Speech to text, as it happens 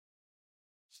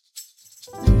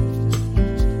Hey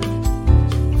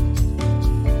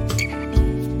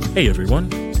everyone,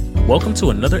 welcome to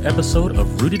another episode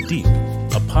of Rooted Deep,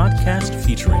 a podcast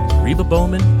featuring Reba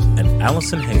Bowman and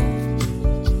Allison Hale.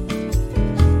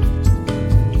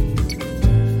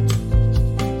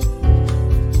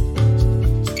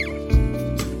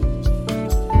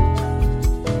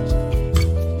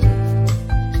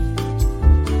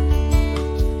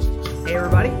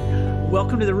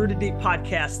 Welcome to the Rooted Deep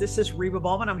podcast. This is Reba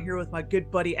Bowman. I'm here with my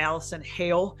good buddy, Allison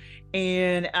Hale.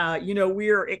 And, we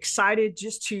are excited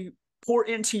just to pour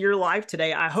into your life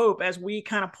today. I hope as we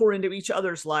kind of pour into each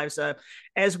other's lives,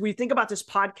 as we think about this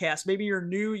podcast, maybe you're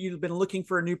new, you've been looking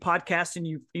for a new podcast and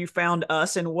you found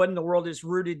us, and what in the world is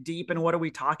Rooted Deep and what are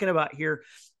we talking about here?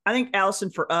 I think, Allison,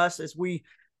 for us, as we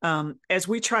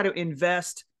try to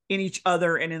invest in each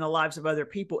other and in the lives of other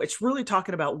people, it's really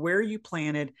talking about where you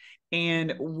planted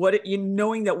and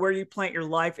knowing that where you plant your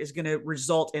life is going to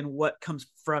result in what comes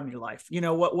from your life.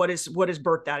 What is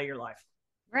birthed out of your life.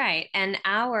 Right. And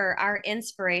our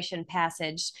inspiration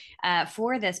passage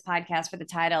for this podcast, for the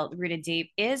title Rooted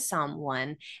Deep, is Psalm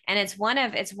 1. And it's one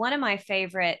of my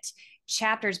favorite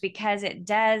chapters because it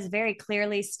does very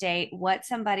clearly state what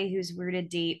somebody who's rooted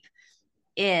deep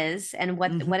is and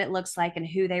what it looks like and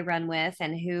who they run with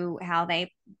and how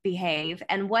they behave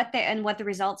and what the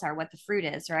results are, what the fruit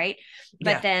is, right?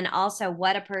 But then also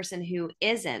what a person who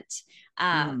isn't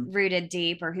rooted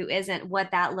deep, or who isn't,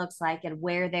 what that looks like and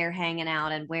where they're hanging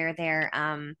out and where they're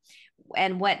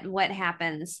and what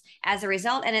happens as a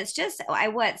result. And it's just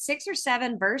 6 or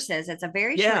 7 verses. It's a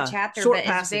very short chapter, but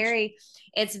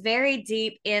it's very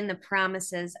deep in the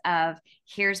promises of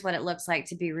here's what it looks like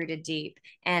to be rooted deep,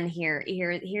 and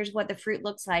here's what the fruit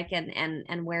looks like,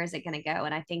 and where is it going to go.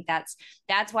 And I think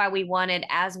that's why we wanted,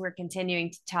 as we're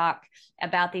continuing to talk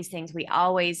about these things, we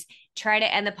always try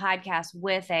to end the podcast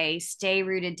with a stay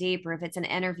rooted deep, or if it's an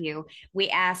interview, we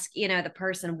ask, the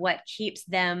person what keeps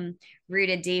them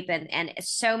rooted deep. And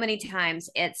so many times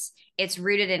it's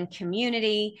rooted in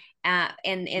community,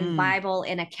 in Bible,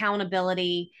 in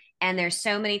accountability. And there's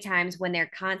so many times when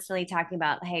they're constantly talking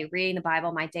about, hey, reading the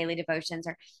Bible, my daily devotions,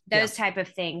 or those type of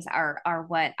things are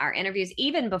what our interviews,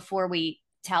 even before we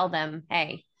tell them,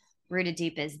 hey, rooted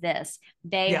deep is this,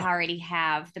 they already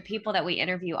have, the people that we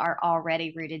interview are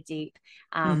already rooted deep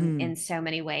in so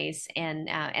many ways. And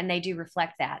they do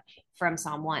reflect that from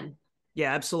Psalm 1.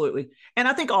 Yeah, absolutely. And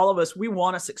I think all of us, we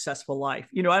want a successful life.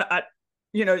 You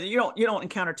don't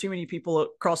encounter too many people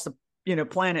across the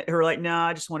planet who are like, no,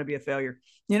 I just want to be a failure.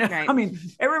 Right. I mean,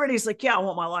 everybody's like, yeah, I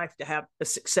want my life to have a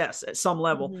success at some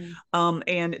level.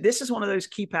 And this is one of those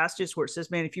key passages where it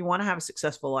says, man, if you want to have a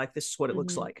successful life, this is what it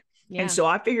looks like. Yeah. And so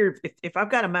I figured if I've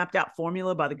got a mapped out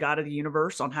formula by the God of the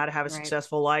universe on how to have a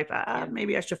successful life,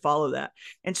 maybe I should follow that.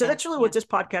 And so that's really what this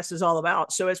podcast is all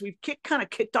about. So as we've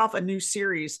kicked off a new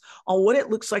series on what it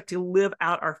looks like to live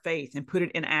out our faith and put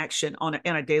it in action on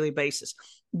a daily basis.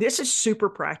 This is super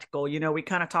practical. We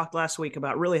kind of talked last week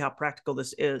about really how practical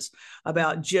this is,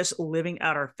 about just living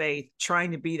out our faith,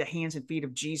 trying to be the hands and feet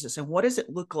of Jesus. And what does it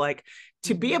look like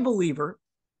to be a believer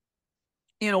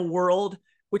in a world,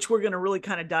 which we're going to really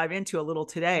kind of dive into a little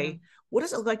today. What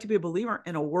does it look like to be a believer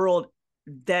in a world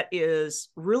that is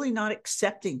really not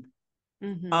accepting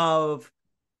of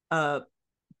a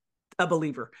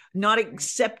believer, not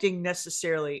accepting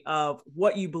necessarily of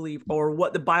what you believe or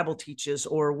what the Bible teaches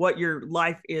or what your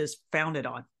life is founded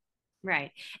on?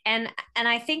 Right. And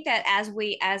I think that as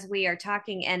we are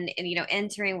talking and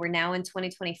entering, we're now in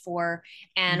 2024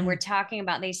 and we're talking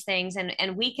about these things,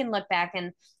 and we can look back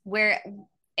and where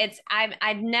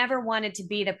I've never wanted to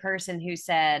be the person who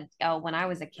said, oh, when I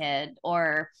was a kid,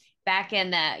 or back in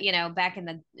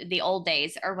the old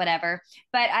days or whatever.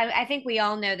 But I think we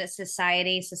all know that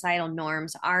societal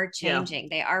norms are changing.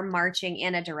 They are marching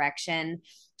in a direction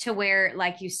to where,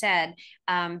 like you said,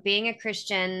 being a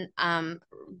Christian,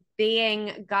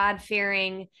 being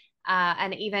God-fearing,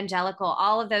 an evangelical,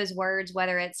 all of those words,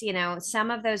 whether it's,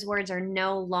 some of those words are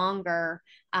no longer,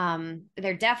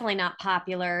 they're definitely not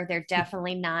popular. They're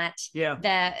definitely not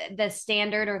the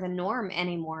standard or the norm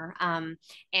anymore.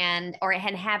 And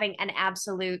having an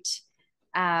absolute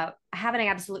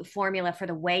formula for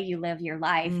the way you live your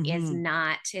life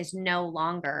is no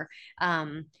longer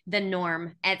the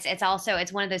norm.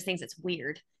 It's one of those things that's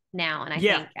weird now. And I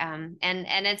think,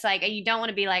 and it's like, you don't want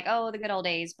to be like, oh, the good old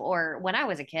days, or when I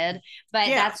was a kid, but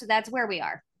that's where we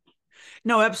are.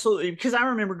 No, absolutely. Because I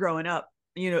remember growing up,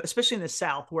 especially in the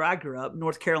South where I grew up.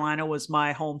 North Carolina was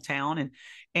my hometown.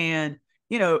 And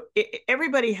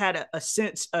everybody had a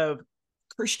sense of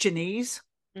Christianese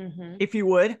if you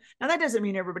would. Now, that doesn't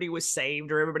mean everybody was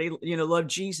saved or everybody, loved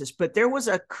Jesus, but there was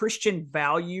a Christian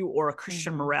value or a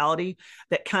Christian morality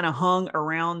that kind of hung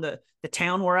around the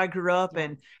town where I grew up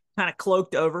and kind of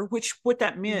cloaked over, which what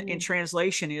that meant in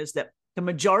translation is that the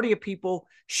majority of people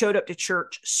showed up to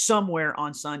church somewhere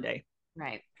on Sunday.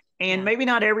 Right. And maybe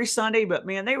not every Sunday, but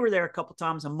man, they were there a couple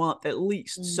times a month at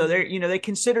least. So they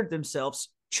considered themselves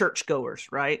churchgoers,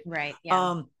 right? Right.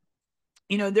 Yeah.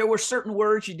 There were certain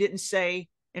words you didn't say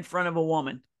in front of a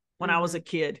woman when I was a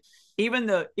kid, even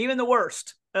the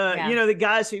worst, the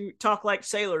guys who talk like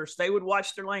sailors, they would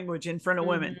watch their language in front of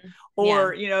women,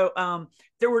 or,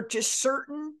 there were just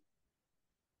certain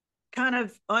kind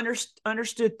of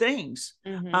understood things,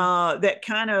 that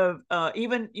kind of,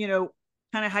 even,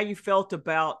 kind of how you felt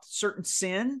about certain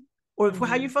sin or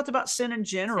how you felt about sin in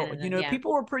general.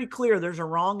 People were pretty clear. There's a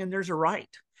wrong and there's a right.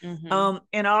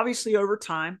 And obviously over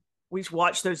time, we've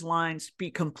watched those lines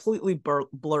be completely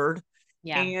blurred.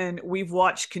 Yeah. And we've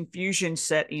watched confusion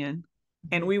set in,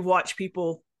 and we've watched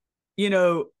people,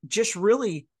 just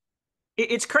really,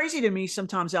 it's crazy to me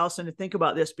sometimes, Allison, to think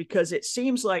about this, because it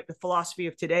seems like the philosophy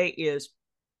of today is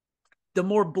the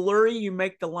more blurry you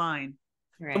make the line,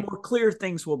 the more clear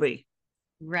things will be.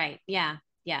 Right. Yeah.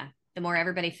 Yeah. The more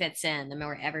everybody fits in, the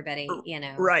more everybody,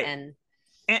 right.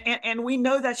 And we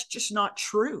know that's just not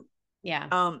true.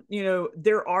 Yeah.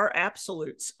 There are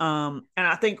absolutes. And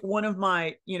I think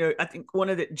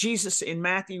Jesus in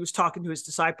Matthew was talking to his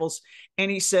disciples,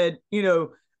 and he said,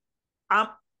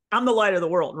 I'm the light of the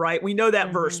world, right? We know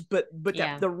that verse, but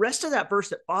the rest of that verse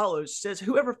that follows says,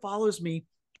 whoever follows me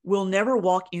will never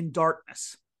walk in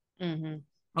darkness.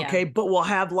 Okay. But will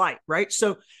have light. Right.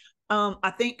 So,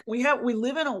 I think we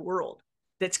live in a world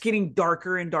that's getting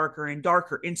darker and darker and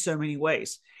darker in so many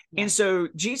ways. Yeah. And so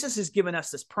Jesus has given us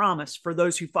this promise for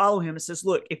those who follow him. It says,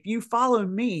 look, if you follow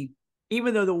me,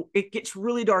 even though it gets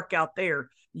really dark out there,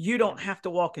 you don't have to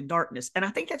walk in darkness. And I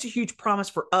think that's a huge promise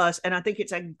for us. And I think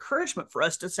it's an encouragement for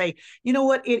us to say, you know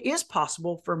what? It is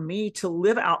possible for me to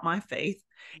live out my faith.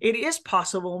 It is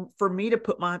possible for me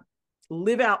to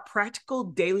live out practical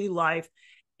daily life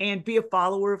and be a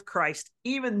follower of Christ,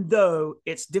 even though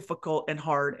it's difficult and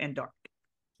hard and dark.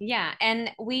 Yeah, and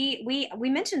we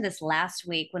mentioned this last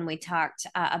week when we talked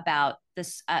about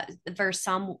this verse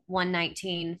Psalm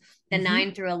 119, the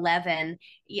 9 through 11,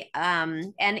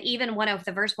 and even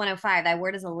the verse 105. Thy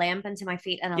word is a lamp unto my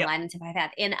feet and a light unto my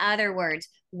path. In other words,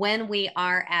 when we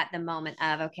are at the moment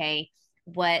of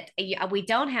we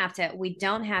don't have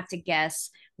to guess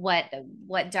what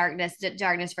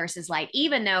darkness versus light,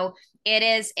 even though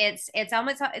it's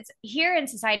here in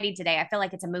society today. I feel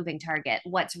like it's a moving target.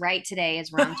 What's right today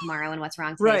is wrong tomorrow, and what's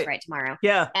wrong today is right tomorrow.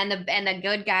 Yeah. And the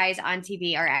good guys on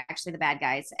TV are actually the bad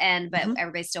guys, but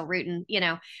everybody's still rooting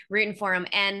for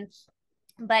them.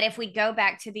 But if we go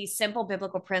back to these simple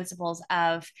biblical principles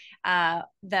of how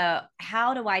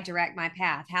do I direct my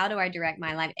path? How do I direct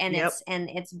my life? And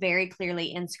it's very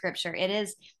clearly in Scripture. It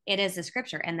is the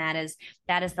Scripture, and that is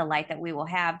the light that we will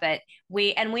have. But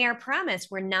we are promised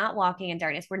we're not walking in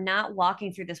darkness. We're not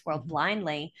walking through this world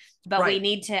blindly, but we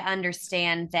need to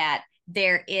understand that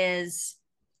there is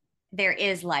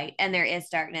light and there is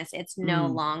darkness. It's no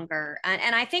longer,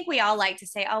 and I think we all like to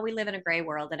say, oh, we live in a gray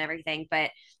world and everything, but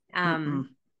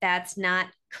that's not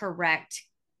correct.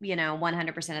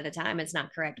 100% of the time. It's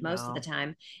not correct most of the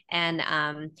time. And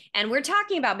we're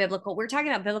talking about biblical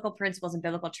principles and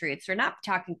biblical truths. We're not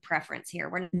talking preference here.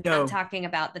 We're not talking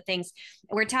about the things.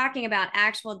 We're talking about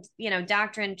actual,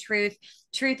 doctrine, truth.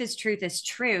 Truth is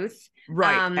truth.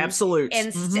 Right. Absolutes.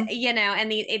 And,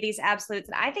 and these absolutes.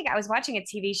 And I think I was watching a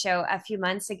TV show a few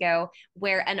months ago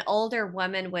where an older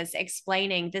woman was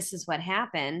explaining this is what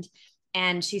happened.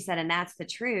 And she said, and that's the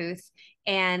truth.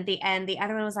 And the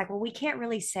other one was like, well, we can't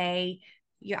really say,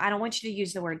 I don't want you to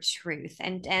use the word truth.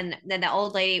 And then the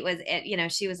old lady was,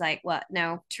 she was like, well,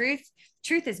 no, truth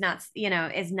is not,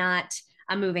 is not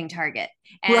a moving target.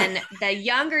 And the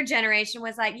younger generation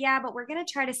was like, yeah, but we're going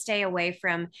to try to stay away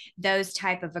from those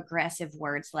type of aggressive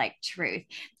words like truth.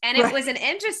 And it was an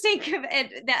interesting,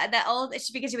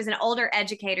 because she was an older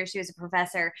educator. She was a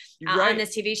professor on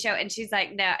this TV show. And she's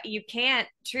like, no, you can't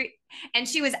and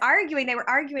she was arguing, they were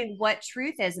arguing what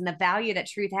truth is and the value that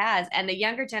truth has. And the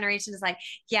younger generation is like,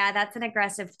 yeah, that's an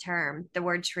aggressive term. The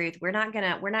word truth. We're not going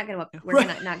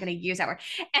to use that word.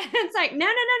 And it's like, no.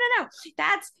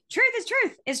 That's truth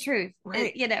is truth.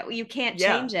 Right. You can't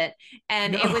change it.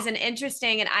 And it was an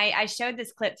interesting, and I showed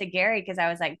this clip to Gary because I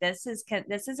was like, this is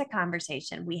a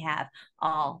conversation we have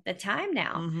all the time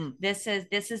now. This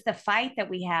is the fight that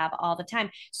we have all the time.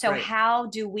 So how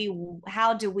do we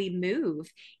move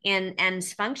in and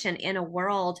function in a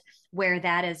world where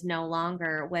that is no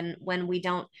longer, when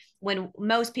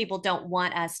most people don't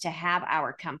want us to have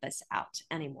our compass out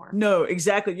anymore. No,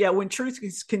 exactly. Yeah. When truth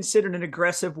is considered an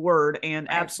aggressive word and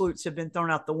Right. absolutes have been thrown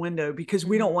out the window because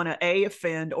we don't want to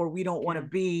offend, or we don't want to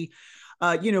be,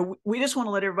 we just want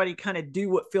to let everybody kind of do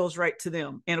what feels right to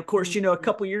them. And of course, a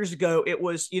couple of years ago, it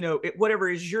was, whatever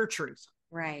is your truth.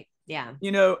 Right. Yeah.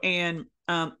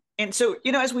 And so,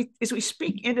 as we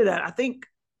speak into that, I think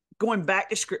going back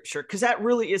to scripture, because that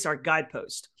really is our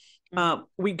guidepost.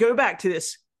 We go back to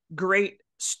this great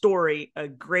story, a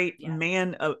great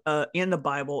man in the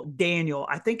Bible, Daniel.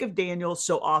 I think of Daniel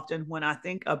so often when I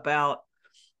think about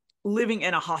living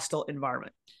in a hostile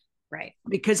environment. Right.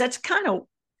 Because that's kind of,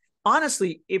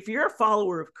 honestly, if you're a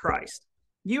follower of Christ,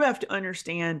 you have to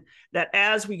understand that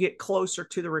as we get closer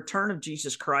to the return of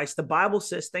Jesus Christ, the Bible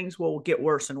says things will get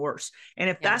worse and worse. And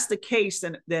if that's the case,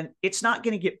 then it's not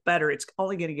going to get better. It's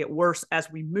only going to get worse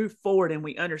as we move forward and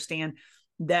we understand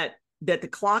that the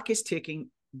clock is ticking.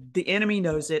 The enemy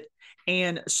knows it.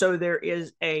 And so there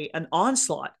is an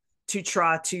onslaught to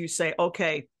try to say,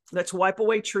 okay, let's wipe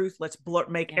away truth. Let's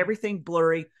make everything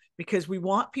blurry, because we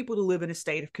want people to live in a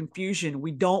state of confusion.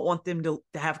 We don't want them to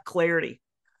have clarity.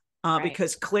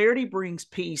 Because clarity brings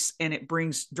peace, and it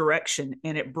brings direction,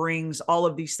 and it brings all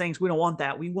of these things. We don't want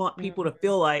that. We want people to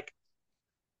feel like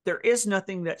there is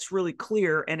nothing that's really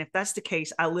clear. And if that's the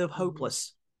case, I live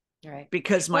hopeless. Right.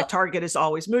 Because my target is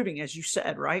always moving, as you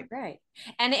said, right? Right.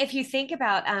 And if you think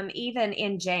about even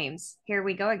in James, here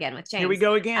we go again with James. Here we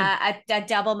go again. A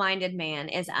double-minded man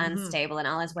is unstable in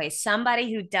all his ways.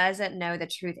 Somebody who doesn't know the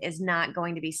truth is not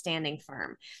going to be standing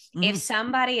firm. If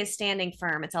somebody is standing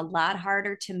firm, it's a lot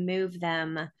harder to move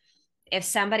them. If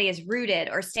somebody is rooted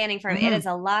or standing firm, it is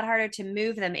a lot harder to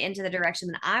move them into the direction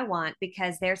that I want,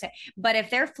 because but if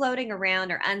they're floating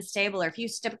around or unstable, or if you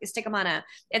stick them on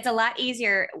it's a lot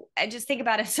easier. I just think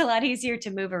about it, it's a lot easier to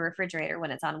move a refrigerator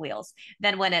when it's on wheels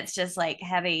than when it's just like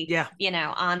heavy,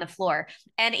 on the floor.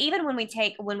 And even when we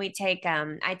take,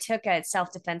 I took a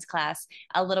self-defense class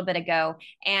a little bit ago,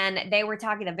 and they were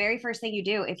talking, the very first thing you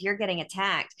do if you're getting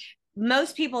attacked,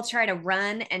 most people try to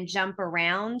run and jump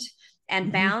around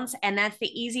and bounce. And that's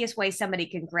the easiest way somebody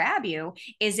can grab you,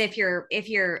 is if you're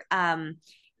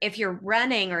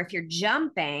running or if you're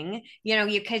jumping,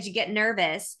 because you get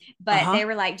nervous. But they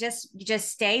were like, just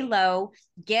stay low,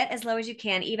 get as low as you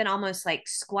can, even almost like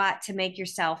squat to make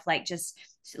yourself like just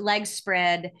legs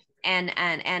spread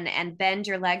and bend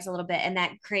your legs a little bit, and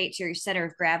that creates your center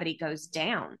of gravity goes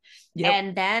down.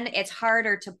 And then it's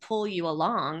harder to pull you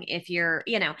along if you're,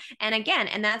 and again,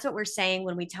 and that's what we're saying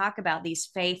when we talk about these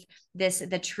faith,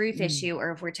 the truth issue,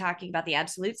 or if we're talking about the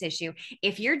absolutes issue.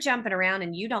 If you're jumping around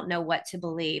and you don't know what to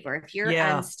believe, or if you're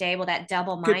unstable, that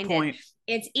double-minded,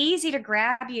 it's easy to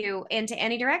grab you into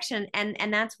any direction.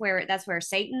 And that's where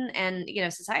Satan and,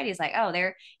 society is like, oh,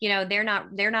 they're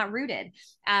not rooted.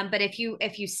 But if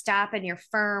you stop and you're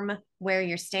firm where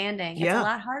you're standing, it's a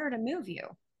lot harder to move you.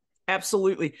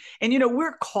 Absolutely. And,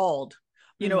 we're called,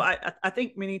 I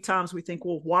think many times we think,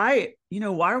 well, why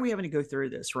are we having to go through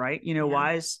this? Right.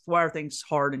 Why are things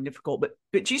hard and difficult?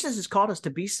 But Jesus has called us to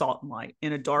be salt and light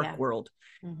in a dark world.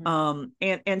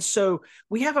 And so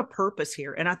we have a purpose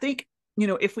here. And I think,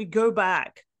 if we go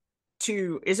back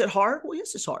to, is it hard? Well,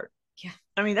 yes, it's hard. Yeah.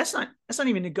 I mean, that's not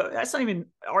even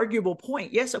arguable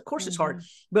point. Yes, of course it's hard,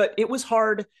 but it was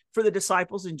hard for the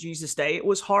disciples in Jesus' day. It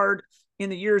was hard in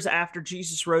the years after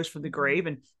Jesus rose from the grave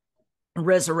and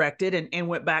resurrected and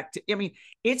went back to,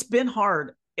 it's been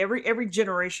hard. Every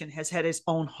generation has had its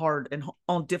own hard and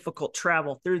own difficult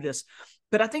travel through this.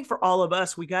 But I think for all of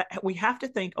us, we have to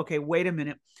think, okay, wait a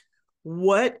minute.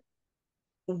 What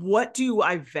do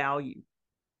I value?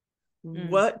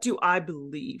 What do I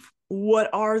believe?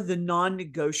 What are the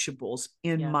non-negotiables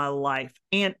in my life?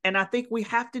 And I think we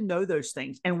have to know those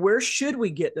things. And where should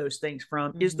we get those things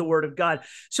from is the Word of God.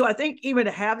 So I think even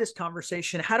to have this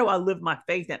conversation, how do I live my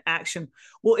faith in action?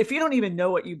 Well, if you don't even know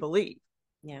what you believe,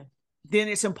 then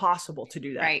it's impossible to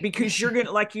do that. Right. Because you're going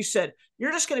to, like you said,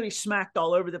 you're just going to be smacked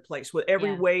all over the place with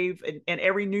every wave and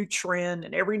every new trend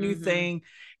and every new thing.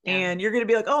 Yeah. And you're going to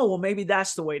be like, oh, well, maybe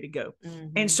that's the way to go.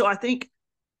 And so I think,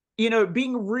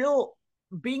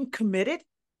 being committed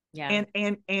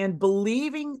and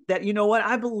believing that, what,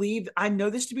 I know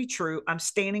this to be true. I'm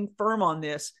standing firm on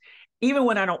this, even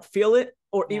when I don't feel it,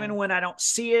 or even when I don't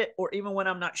see it, or even when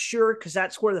I'm not sure, because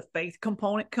that's where the faith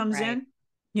component comes in.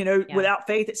 Without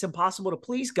faith, it's impossible to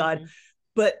please God,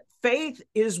 but faith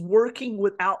is working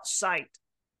without sight.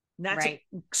 And that's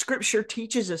scripture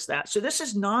teaches us that. So this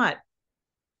is not,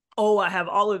 I have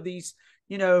all of these,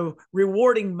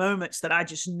 rewarding moments that I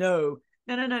just know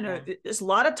No. There's a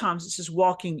lot of times it's just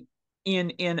walking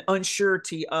in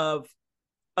unsurety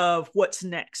of what's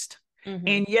next.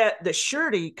 And yet the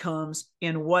surety comes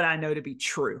in what I know to be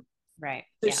true. Right.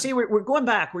 So see, we're going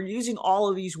back. We're using all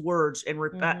of these words, and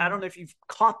I don't know if you've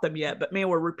caught them yet, but man,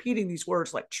 we're repeating these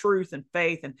words like truth and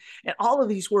faith and all of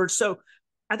these words. So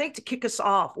I think to kick us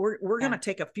off, we're going to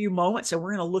take a few moments and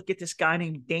we're going to look at this guy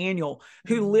named Daniel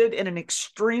who lived in an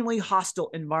extremely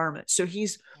hostile environment. So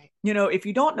he's, if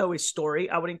you don't know his story,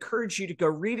 I would encourage you to go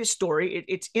read his story.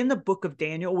 It's in the book of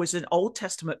Daniel. It was an Old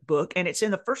Testament book, and it's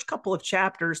in the first couple of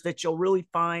chapters that you'll really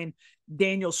find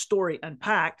Daniel's story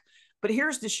unpacked. But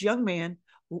here's this young man,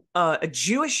 a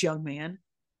Jewish young man,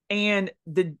 and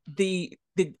the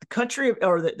country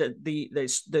or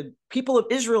the people of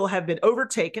Israel have been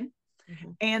overtaken,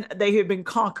 and they have been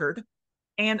conquered.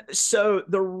 And so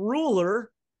the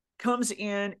ruler comes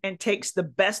in and takes the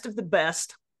best of the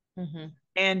best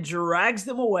and drags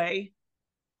them away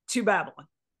to Babylon.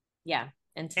 Yeah,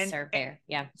 and to serve there.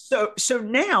 Yeah. So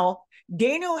now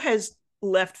Daniel has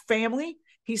left family.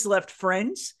 He's left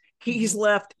friends. He's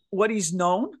left what he's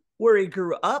known, where he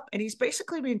grew up, and he's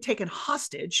basically being taken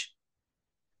hostage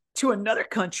to another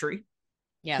country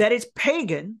that is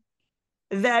pagan,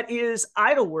 that is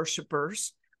idol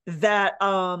worshipers, that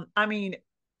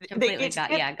completely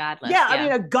godless. Yeah, I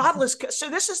mean a godless. So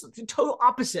this is the total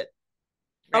opposite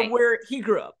of where he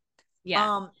grew up.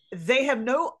 Yeah. They have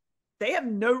no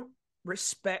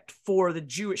respect for the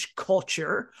Jewish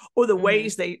culture or the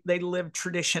ways they live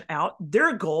tradition out.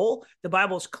 Their goal, the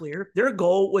Bible's clear, their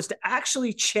goal was to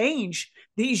actually change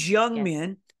these young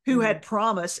men who had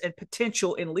promise and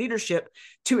potential in leadership,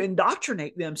 to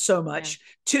indoctrinate them so much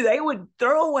to they would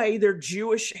throw away their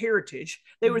Jewish heritage.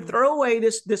 They would throw away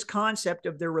this concept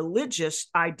of their religious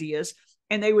ideas,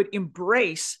 and they would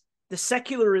embrace the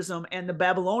secularism and the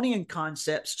Babylonian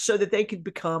concepts so that they could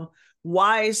become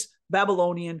wise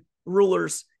Babylonian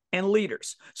rulers and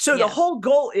leaders. So the whole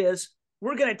goal is,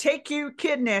 we're going to take you,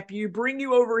 kidnap you, bring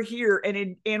you over here,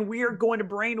 and we are going to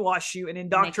brainwash you and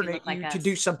indoctrinate you to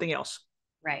do something else.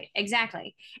 Right.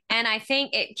 Exactly. And I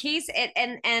think it keys it.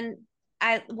 And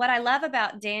what I love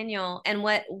about Daniel and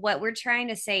what we're trying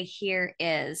to say here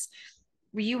is,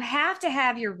 you have to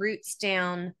have your roots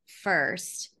down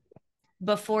first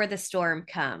before the storm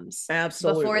comes.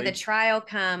 Absolutely. Before the trial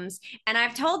comes. And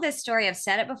I've told this story, I've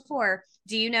said it before.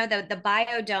 Do you know the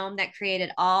biodome that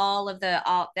created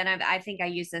I think I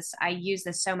use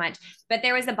this so much, but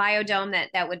there was a biodome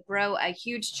that would grow a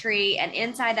huge tree, and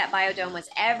inside that biodome was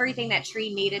everything that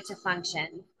tree needed to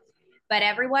function. But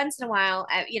every once in a while,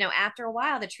 after a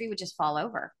while, the tree would just fall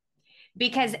over.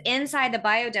 Because inside the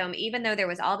biodome, even though there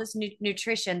was all this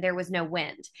nutrition, there was no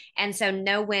wind. And so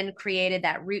no wind created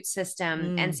that root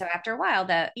system. And so after a while,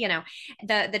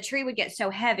 the tree would get so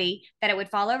heavy that it would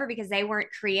fall over, because they weren't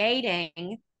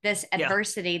creating this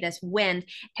adversity, this wind.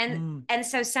 And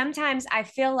so sometimes I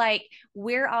feel like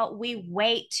we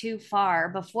wait too far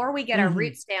before we get our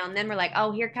roots down. Then we're like,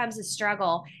 oh, here comes the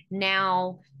struggle.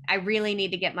 Now I really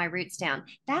need to get my roots down.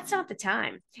 That's not the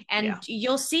time. And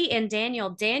you'll see in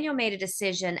Daniel made a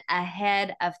decision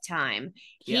ahead of time.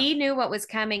 He knew what was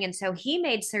coming. And so he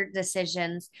made certain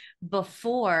decisions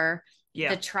before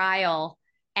the trial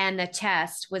and the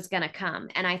test was going to come.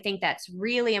 And I think that's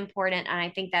really important. And I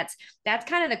think that's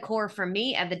kind of the core for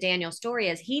me of the Daniel story,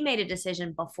 is he made a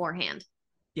decision beforehand.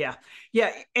 Yeah.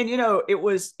 Yeah. And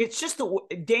it's just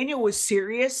Daniel was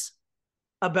serious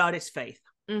about his faith.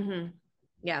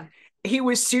 Yeah. He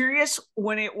was serious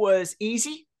when it was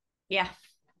easy. Yeah.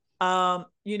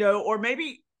 Or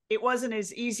maybe it wasn't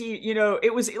as easy,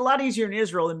 it was a lot easier in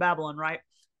Israel than Babylon, right?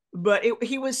 But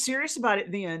he was serious about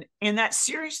it then. And that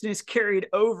seriousness carried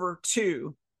over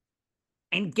to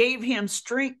and gave him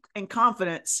strength and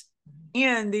confidence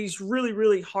in these really,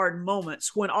 really hard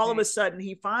moments, when all of a sudden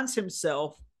he finds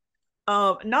himself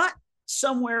not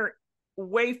somewhere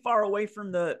way far away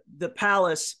from the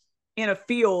palace in a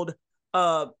field,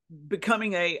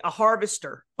 becoming a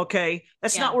harvester. Okay.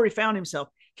 That's not where he found himself.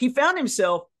 He found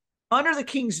himself under the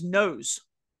king's nose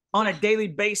on a daily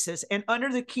basis, and under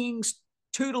the king's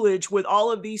tutelage with all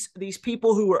of these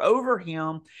people who were over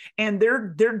him. And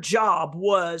their job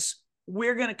was,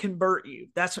 we're going to convert you.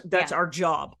 That's our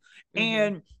job.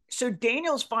 And so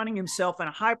Daniel's finding himself in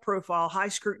a high profile, high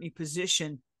scrutiny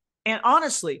position. And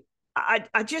honestly,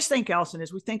 I just think, Allison,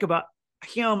 as we think about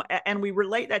him and we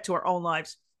relate that to our own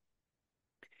lives,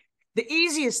 the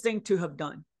easiest thing to have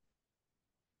done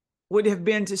would have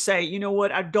been to say, you know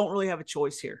what, I don't really have a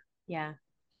choice here. Yeah.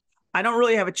 I don't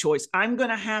really have a choice. I'm going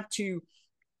to have to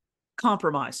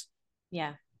compromise.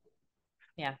 Yeah.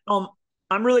 Yeah.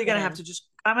 I'm really going to have to just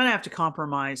have to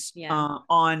compromise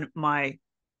on my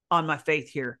faith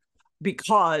here,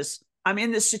 because I'm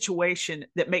in this situation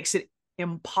that makes it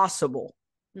impossible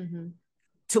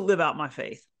to live out my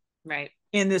faith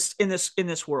in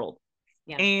this world.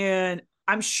 Yeah. And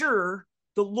I'm sure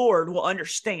the Lord will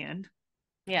understand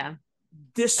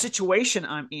this situation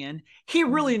I'm in. He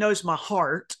really knows my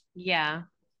heart. Yeah.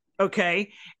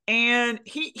 Okay. And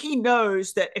he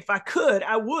knows that if I could,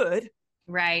 I would.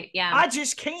 Right. Yeah. I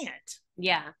just can't.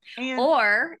 Yeah.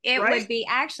 Or it would be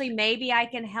actually, maybe I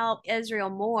can help Israel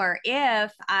more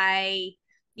if I,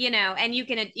 and you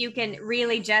can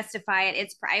really justify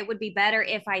it. It would be better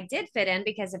if I did fit in,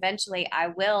 because eventually I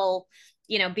will,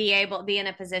 be in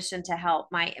a position to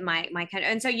help my country.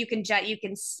 And so you can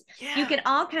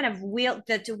all kind of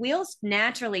the wheels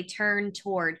naturally turn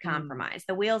toward compromise.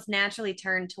 The wheels naturally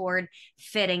turn toward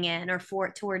fitting in, or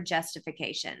toward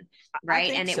justification.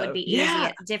 Right. And it would be easy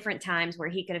at different times where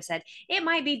he could have said, it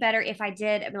might be better if I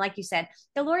did. I mean, like you said,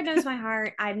 the Lord knows my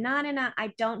heart. I'm not in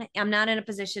a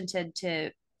position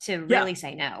to really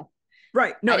say no.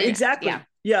 Right. No, exactly.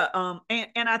 Yeah.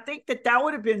 And I think that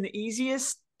would have been the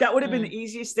easiest. That would have been the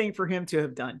easiest thing for him to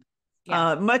have done.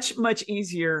 Much, much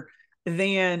easier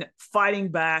than fighting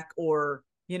back, or,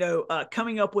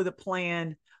 coming up with a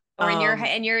plan. Or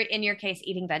in your case,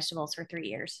 eating vegetables for 3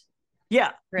 years.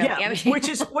 Yeah. Really? Yeah. Which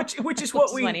is what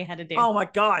what he had to do. Oh my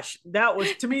gosh. That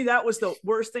was the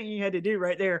worst thing he had to do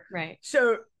right there. Right.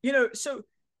 So, so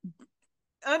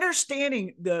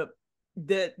understanding the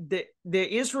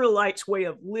Israelites' way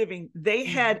of living, they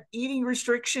had eating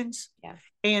restrictions,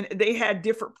 and they had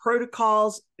different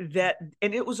protocols and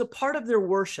it was a part of their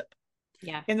worship.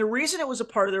 Yeah. And the reason it was a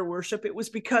part of their worship, it was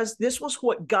because this was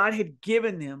what God had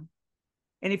given them.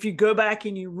 And if you go back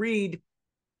and you read,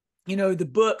 the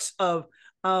books of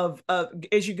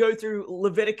as you go through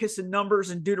Leviticus and Numbers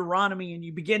and Deuteronomy, and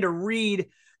you begin to read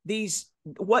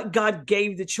what God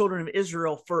gave the children of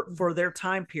Israel for their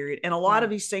time period. And a lot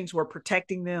of these things were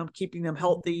protecting them, keeping them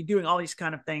healthy, doing all these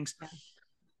kind of things. Yeah.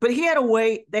 But they had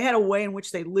a way in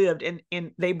which they lived,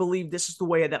 and they believed this is the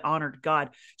way that honored God.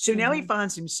 So now he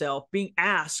finds himself being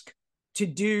asked to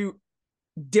do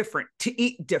different, to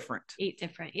eat different.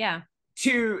 Yeah.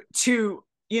 To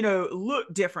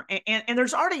look different. And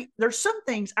there's some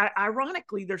things,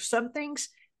 ironically, there's some things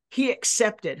he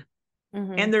accepted,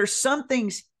 and there's some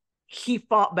things he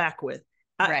fought back with.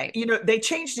 Right. They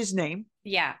changed his name.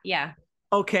 Yeah. Yeah.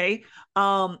 Okay.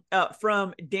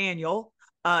 From Daniel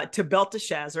to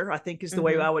Belteshazzar, I think is the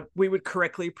way we would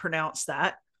correctly pronounce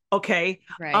that. Okay.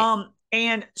 Right.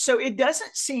 And so it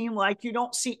doesn't seem like, you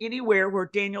don't see anywhere where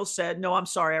Daniel said, no, I'm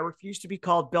sorry, I refuse to be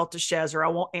called Belteshazzar. I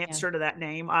won't answer to that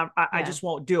name. I just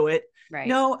won't do it. Right.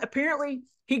 No, apparently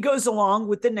he goes along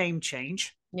with the name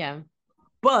change. Yeah.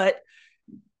 But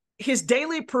his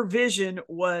daily provision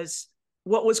was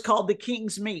what was called the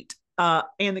king's meat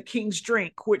and the king's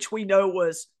drink, which we know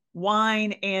was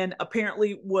wine, and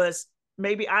apparently was,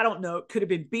 maybe, I don't know, it could have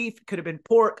been beef, it could have been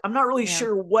pork. I'm not really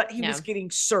sure what he was getting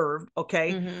served.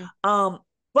 Okay.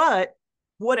 But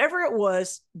whatever it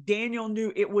was, Daniel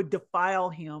knew it would defile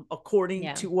him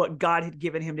according to what God had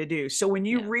given him to do. So when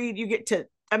you read, you get to,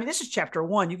 this is chapter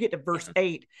 1, you get to verse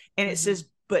 8, and it says,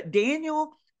 but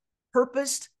Daniel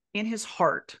purposed in his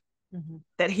heart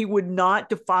that he would not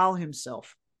defile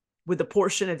himself with a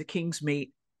portion of the king's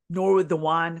meat, nor with the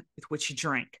wine with which he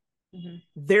drank.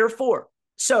 Therefore,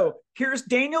 so here's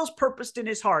Daniel's purposed in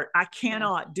his heart. I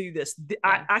cannot do this.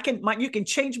 You can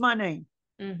change my name,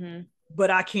 but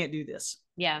I can't do this.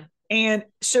 Yeah. And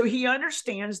so he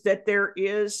understands that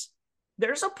there's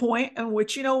a point in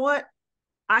which, you know what,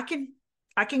 I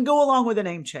can go along with a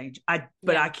name change. I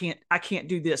can't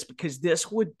do this, because this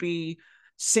would be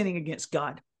sinning against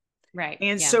God. Right.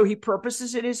 And so he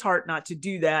purposes in his heart not to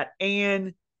do that.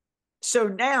 And so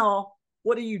now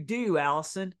what do,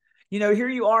 Allison? Here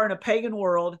you are in a pagan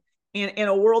world, in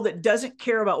a world that doesn't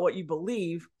care about what you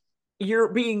believe.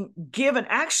 You're being given,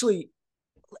 actually,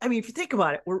 if you think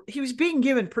about it, he was being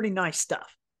given pretty nice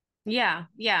stuff. Yeah.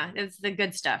 Yeah. It's the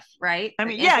good stuff, right?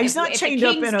 He's not chained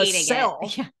up in a cell,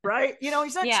 right?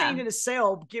 He's not chained in a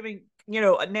cell giving,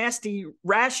 nasty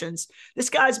rations. This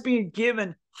guy's being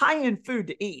given high-end food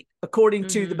to eat according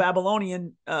to the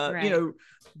Babylonian,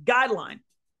 guideline.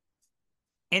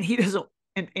 And he doesn't,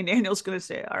 and Daniel's going to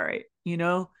say, all right,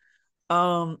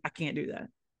 I can't do that.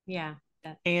 Yeah.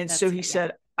 So he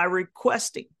said, I'm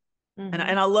requesting. And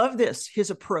I love this, his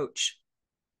approach.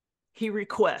 He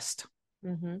requests.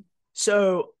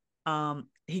 So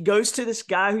he goes to this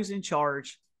guy who's in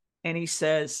charge, and he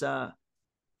says, I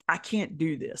can't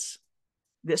do this.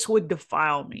 This would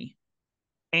defile me.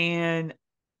 And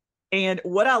And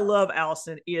what I love,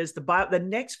 Allison, is the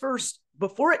next verse,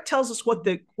 before it tells us what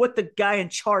the guy in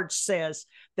charge says,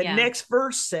 the next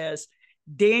verse says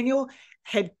Daniel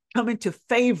had come into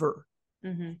favor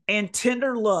and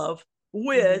tender love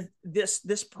with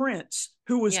this prince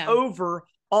who was over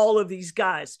all of these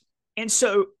guys. And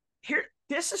so here,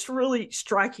 this is really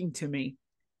striking to me.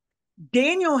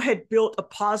 Daniel had built a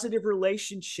positive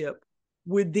relationship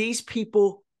with these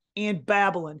people in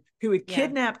Babylon who had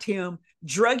kidnapped him,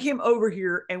 drug him over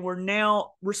here, and were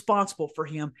now responsible for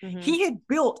him. He had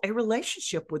built a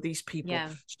relationship with these people.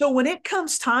 So when it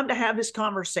comes time to have this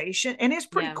conversation, and it's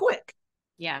pretty quick.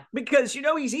 Because,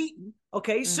 he's eating.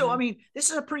 Okay. So, I mean, this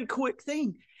is a pretty quick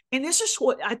thing. And this is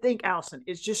what I think, Allison,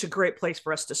 is just a great place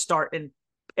for us to start and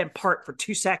park for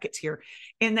 2 seconds here.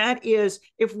 And that is,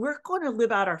 if we're going to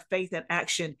live out our faith in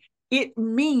action, it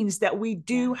means that we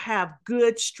do have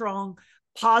good, strong,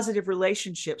 positive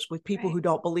relationships with people who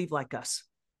don't believe like us.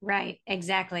 Right.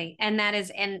 Exactly. And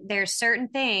there's certain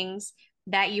things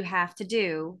that you have to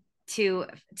do to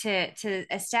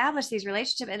establish these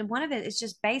relationships. And one of it is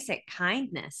just basic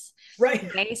kindness,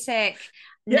 basic,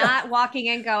 not walking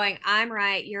in going, I'm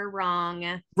right, you're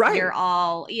wrong. You're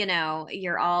all,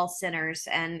 you're all sinners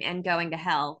and going to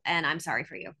hell. And I'm sorry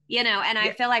for you, and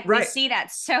I feel like we see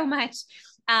that so much.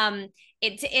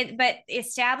 But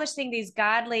establishing these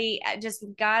godly,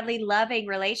 loving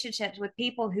relationships with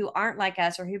people who aren't like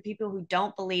us, or people who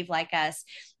don't believe like us,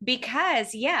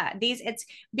 because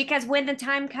because when the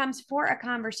time comes for a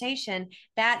conversation,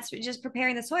 that's just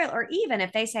preparing the soil. Or even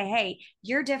if they say, hey,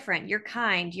 you're different, you're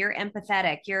kind, you're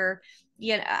empathetic,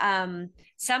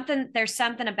 there's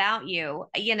something about you,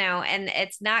 and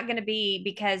it's not going to be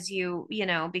because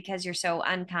because you're so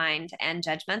unkind and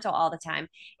judgmental all the time.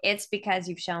 It's because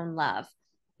you've shown love.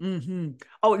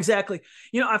 Oh, exactly.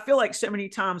 I feel like so many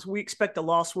times we expect a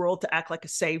lost world to act like a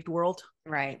saved world,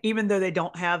 right? Even though they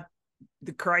don't have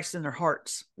the Christ in their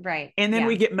hearts, right? And then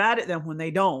we get mad at them when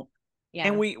they don't,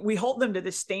 and we hold them to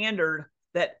this standard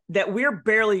that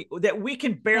we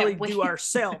can barely do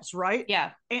ourselves, right?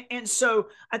 And so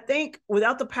I think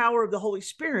without the power of the Holy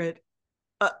Spirit,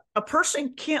 a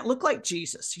person can't look like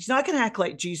Jesus. He's not going to act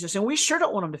like Jesus, and we sure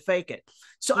don't want him to fake it.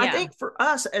 So I think for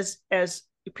us as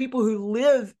people who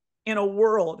live in a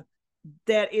world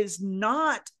that is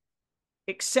not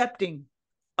accepting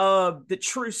of the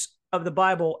truths of the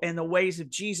Bible and the ways of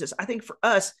Jesus, I think for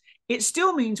us, it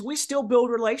still means we still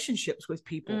build relationships with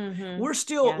people. We're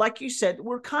still, like you said,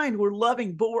 we're kind, we're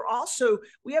loving, but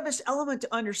we have this element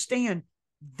to understand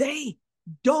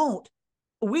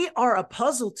we are a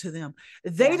puzzle to them.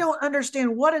 They don't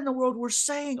understand what in the world we're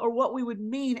saying or what we would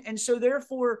mean. And so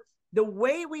therefore, the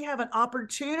way we have an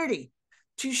opportunity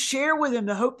to share with them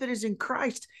the hope that is in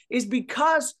Christ is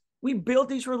because we build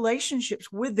these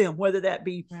relationships with them, whether that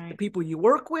be the people you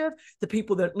work with, the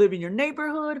people that live in your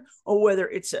neighborhood, or whether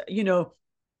it's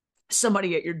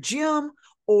somebody at your gym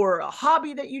or a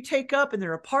hobby that you take up and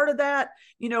they're a part of that.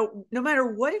 No matter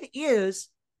what it is,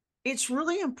 it's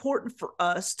really important for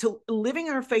us to living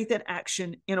our faith in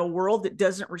action in a world that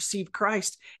doesn't receive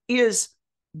Christ is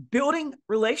building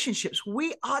relationships.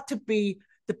 We ought to be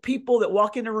the people that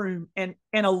walk in a room and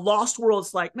a lost world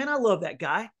is like, man, I love that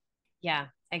guy. Yeah,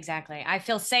 exactly. I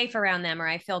feel safe around them, or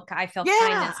I feel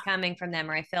kindness coming from them,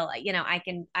 or I feel, I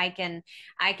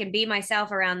can be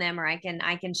myself around them, or I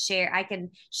can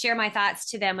share my thoughts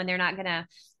to them when they're not going to,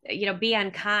 be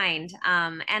unkind.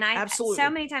 And Absolutely.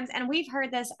 So many times, and we've heard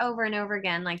this over and over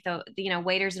again, like the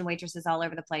waiters and waitresses all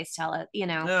over the place tell it,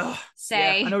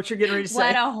 say, I know what you're getting ready to say.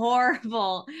 What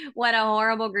a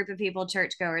horrible group of people,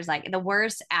 churchgoers, like the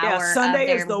worst hour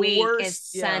Sunday of their week worst. is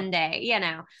Sunday,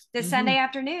 the Sunday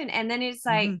afternoon. And then it's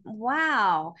like,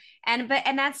 wow. And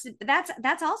that's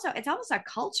also, it's almost a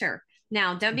culture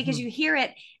now, because you hear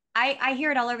it. I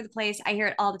hear it all over the place. I hear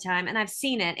it all the time, and I've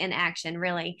seen it in action,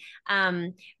 really.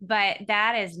 But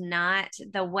that is not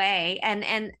the way.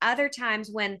 And other times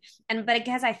but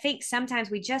because I think sometimes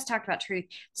we just talked about truth.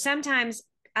 Sometimes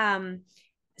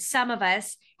some of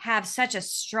us have such a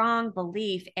strong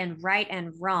belief in right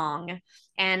and wrong,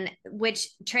 and which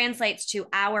translates to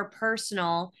our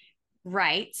personal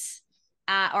rights.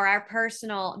 Or our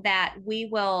personal we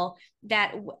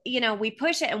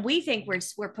push it, and we think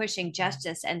we're pushing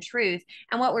justice and truth,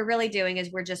 and what we're really doing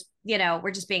is we're just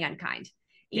being unkind,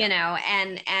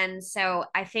 and so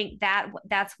I think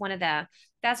that's one of the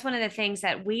things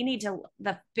that we need to,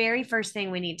 the very first thing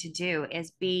we need to do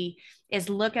is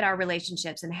look at our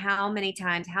relationships and how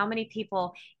many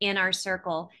people in our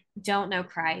circle don't know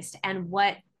Christ, and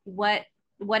what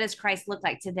does Christ look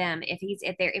like to them if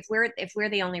we're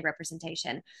the only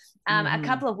representation. A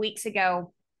couple of weeks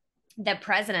ago, the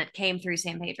president came through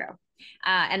San Pedro.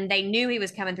 And they knew he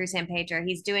was coming through San Pedro.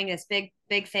 He's doing this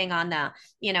big thing on the,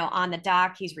 on the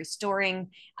dock. He's restoring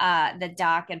the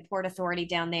dock and Port Authority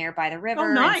down there by the river.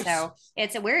 Oh, nice.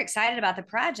 And so we're excited about the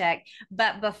project.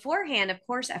 But beforehand, of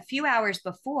course, a few hours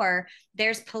before,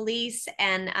 there's police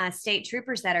and state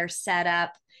troopers that are set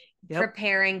up,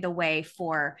 preparing the way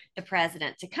for the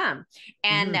president to come.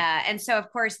 And so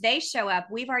of course they show up.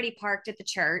 We've already parked at the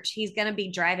church. He's going to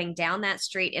be driving down that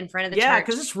street in front of the church. Yeah,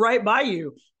 because it's right by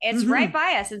you. It's right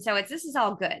by us. And so this is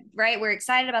all good, right? We're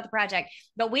excited about the project,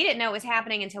 but we didn't know it was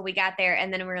happening until we got there.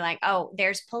 And then we were like, oh,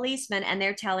 there's policemen and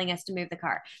they're telling us to move the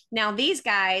car. Now these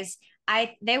guys,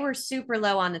 they were super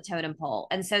low on the totem pole.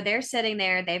 And so they're sitting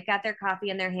there, they've got their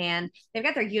coffee in their hand, they've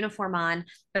got their uniform on,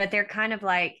 but they're kind of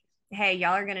like, hey,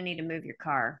 y'all are going to need to move your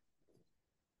car.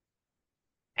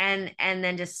 And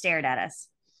then just stared at us.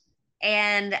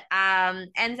 And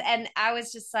I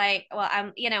was just like,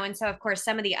 well, and so of course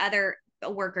some of the other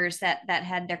workers that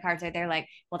had their cars there, they're like,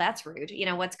 well, that's rude.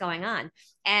 What's going on?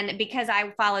 And because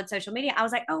I followed social media, I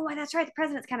was like, oh, that's right, the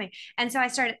president's coming. And so I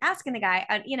started asking the guy,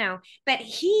 but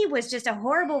he was just a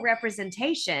horrible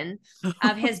representation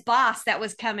of his boss that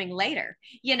was coming later,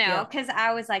 because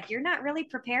I was like, you're not really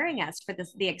preparing us for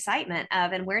the excitement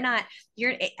of, and we're not,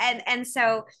 and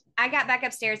so I got back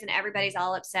upstairs and everybody's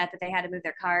all upset that they had to move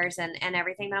their cars and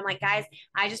everything. But I'm like, guys,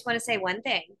 I just want to say one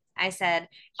thing. I said,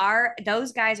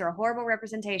 those guys are a horrible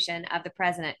representation of the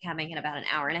president coming in about an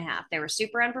hour and a half. They were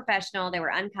super unprofessional. They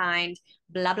were unkind,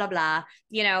 blah, blah, blah,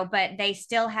 but they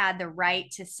still had the right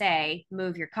to say,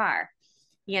 move your car,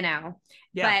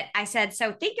 But I said,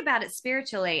 so think about it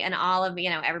spiritually, and all of,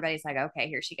 everybody's like, okay,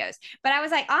 here she goes. But I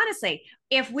was like, honestly,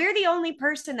 if we're the only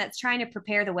person that's trying to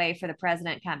prepare the way for the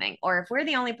president coming, or if we're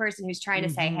the only person who's trying to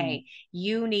say, hey,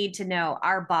 you need to know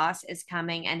our boss is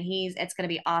coming and it's going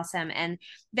to be awesome. And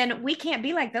then we can't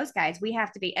be like those guys. We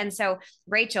have to be. And so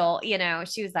Rachel,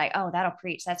 she was like, oh, that'll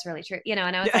preach. That's really true.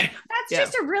 And I was like, that's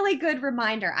just a really good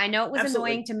reminder. I know it was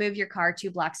annoying to move your car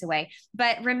 2 blocks away,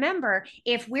 but remember,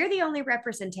 if we're the only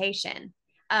representation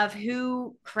of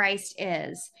who Christ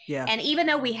is. Yeah. And even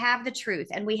though we have the truth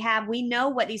and we know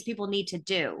what these people need to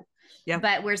do,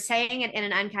 but we're saying it in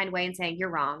an unkind way and saying, you're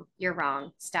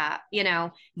wrong, stop.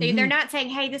 They're not saying,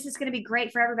 hey, this is going to be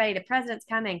great for everybody. The president's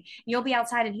coming. You'll be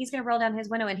outside and he's going to roll down his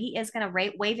window and he is going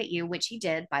to wave at you, which he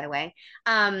did, by the way.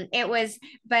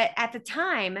 But at the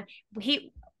time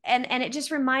and it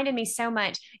just reminded me so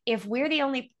much, if we're the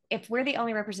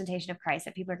only representation of Christ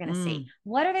that people are going to see,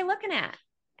 what are they looking at?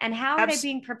 And how are they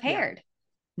being prepared? Yeah.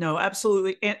 No,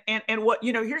 absolutely. And what,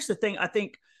 here's the thing. I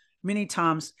think many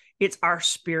times it's our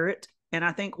spirit. And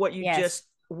I think what you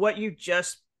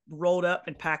just rolled up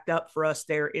and packed up for us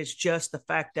there is just the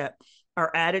fact that our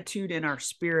attitude and our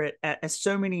spirit as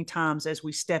so many times as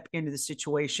we step into the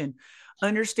situation,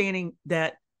 understanding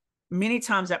that many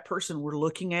times that person we're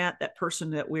looking at, that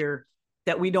person that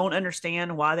we don't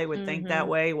understand why they would think that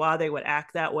way, why they would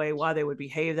act that way, why they would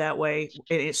behave that way.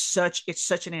 It's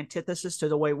such an antithesis to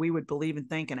the way we would believe and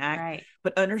think and act. Right.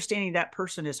 But understanding that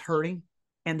person is hurting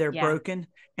and they're broken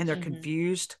and they're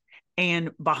confused.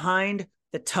 And behind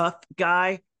the tough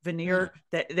guy veneer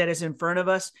that is in front of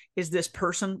us is this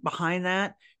person behind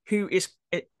that who is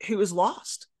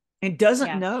lost and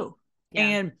doesn't know.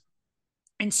 Yeah.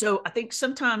 And so I think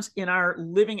sometimes in our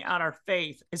living out our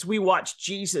faith, as we watch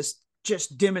Jesus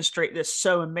just demonstrate this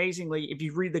so amazingly. If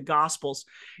you read the Gospels,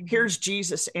 here's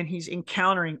Jesus and he's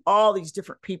encountering all these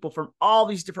different people from all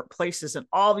these different places and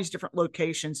all these different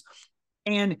locations.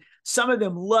 And some of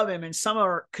them love him and some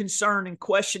are concerned and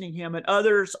questioning him and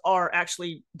others are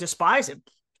actually despise him.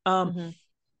 And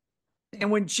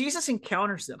when Jesus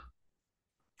encounters them,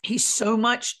 he's so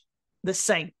much the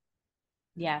same.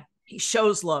 Yeah. He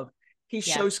shows love. He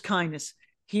shows kindness.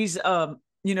 He's,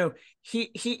 he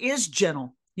is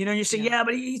gentle. You say,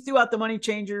 but he threw out the money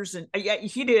changers and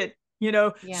he did,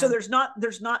 so there's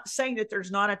not saying that there's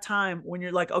not a time when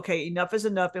you're like, okay, enough is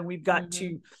enough. And we've got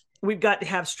to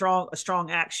have a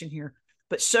strong action here.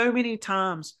 But so many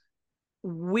times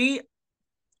we're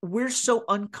so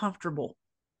uncomfortable.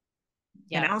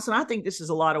 And Allison, I think this is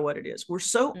a lot of what it is. We're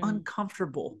so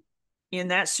uncomfortable in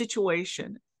that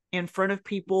situation in front of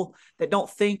people that don't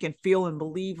think and feel and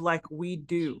believe like we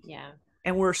do. Yeah.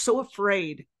 And we're so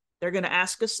afraid they're going to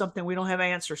ask us something we don't have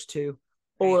answers to,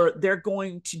 or they're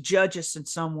going to judge us in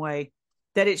some way,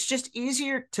 that it's just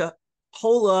easier to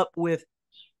hole up with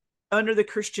under the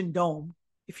Christian dome,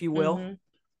 if you will.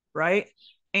 Right.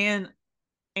 And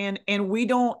we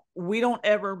don't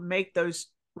ever make those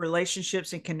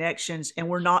relationships and connections, and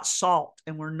we're not salt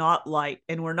and we're not light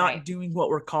and we're not doing what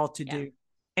we're called to do.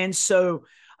 And so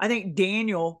I think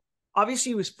Daniel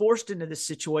obviously he was forced into this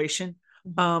situation.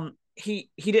 He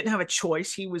didn't have a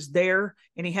choice. He was there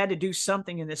and he had to do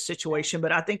something in this situation.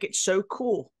 But I think it's so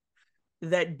cool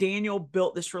that Daniel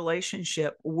built this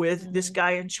relationship with this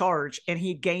guy in charge, and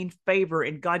he gained favor,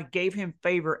 and God gave him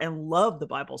favor and love, the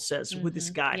Bible says, with this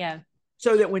guy. Yeah.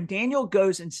 So that when Daniel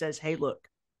goes and says, hey, look,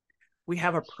 we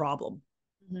have a problem.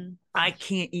 I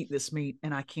can't eat this meat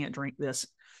and I can't drink this.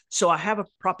 So I have a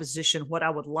proposition. What I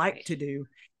would like to do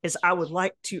is I would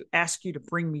like to ask you to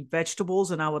bring me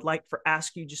vegetables, and I would like for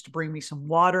ask you just to bring me some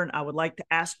water, and I would like to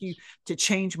ask you to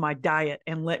change my diet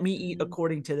and let me eat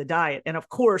according to the diet. And of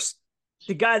course,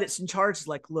 the guy that's in charge is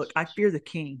like, look, I fear the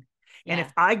king. And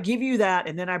if I give you that,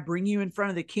 and then I bring you in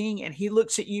front of the king, and he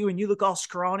looks at you and you look all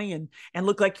scrawny and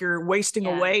look like you're wasting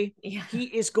away, he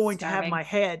is going to have my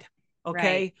head.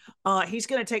 Okay. Right. He's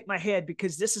going to take my head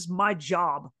because this is my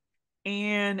job.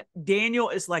 And Daniel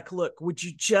is like, look, would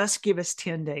you just give us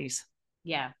 10 days?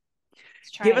 Yeah.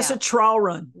 Give us a trial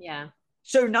run. Yeah.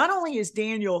 So not only is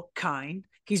Daniel kind,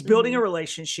 he's building a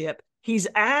relationship, he's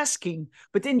asking,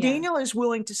 but then Daniel is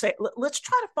willing to say, let's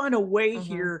try to find a way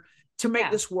here to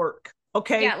make this work.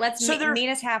 Okay. Yeah. Let's meet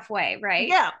us halfway. Right.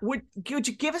 Yeah. Would you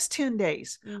give us 10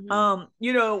 days?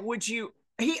 Would you,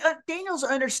 Daniel's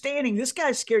understanding this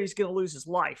guy's scared he's going to lose his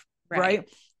life. Right.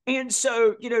 And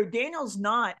so, Daniel's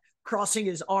not crossing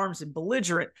his arms and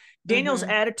belligerent. Daniel's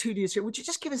attitude is here. Would you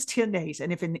just give us 10 days?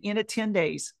 And if in the end of 10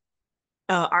 days,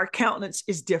 our countenance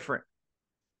is different.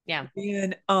 Yeah.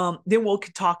 And then we'll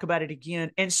talk about it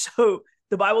again. And so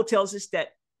the Bible tells us that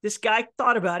this guy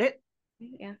thought about it.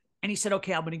 Yeah. And he said,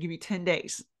 okay, I'm going to give you 10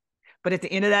 days. But at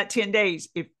the end of that 10 days,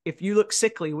 if you look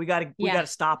sickly, we got to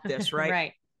stop this. Right.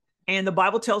 Right. And the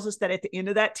Bible tells us that at the end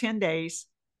of that 10 days,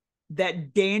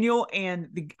 that Daniel and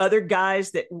the other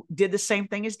guys that did the same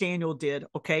thing as Daniel did,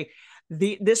 okay,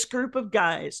 this group of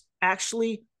guys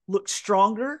actually looked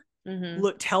stronger,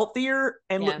 looked healthier,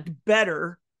 and looked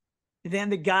better than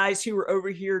the guys who were over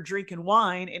here drinking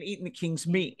wine and eating the king's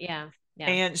meat. Yeah. Yeah.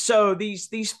 And so these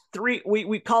three,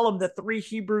 we call them the three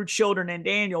Hebrew children and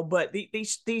Daniel, but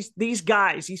these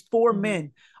guys, these four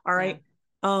men, all right,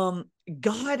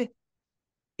 God,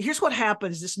 here's what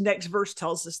happens. This next verse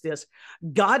tells us this.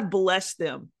 God blessed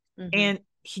them and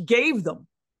he gave them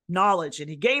knowledge, and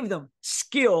he gave them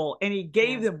skill, and he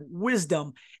gave them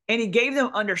wisdom, and he gave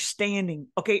them understanding.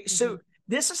 Okay. So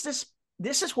this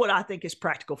is what I think is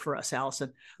practical for us,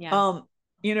 Allison. Yeah.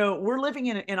 We're living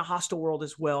in a hostile world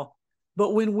as well,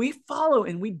 but when we follow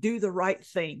and we do the right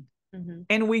thing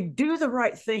and we do the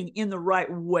right thing in the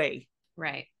right way,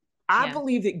 right. I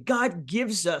believe that God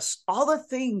gives us all the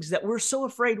things that we're so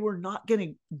afraid we're not going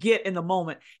to get in the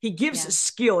moment. He gives us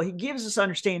skill. He gives us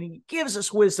understanding. He gives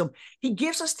us wisdom. He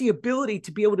gives us the ability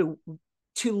to be able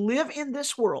to live in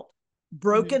this world,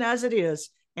 broken as it is,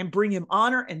 and bring him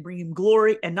honor and bring him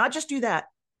glory. And not just do that,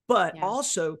 but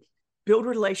also build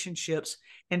relationships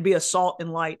and be a salt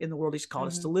and light in the world he's called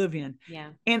us to live in.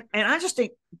 Yeah. And I just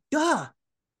think,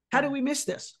 how do we miss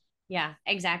this? Yeah,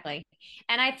 exactly.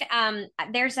 And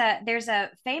there's a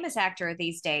famous actor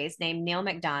these days named Neil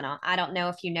McDonough. I don't know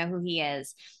if you know who he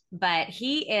is, but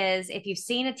he is, if you've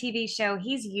seen a TV show,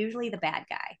 he's usually the bad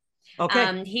guy.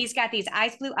 Okay. He's got these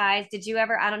ice blue eyes. Did you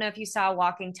ever, I don't know if you saw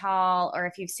Walking Tall, or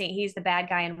if you've seen, he's the bad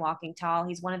guy in Walking Tall.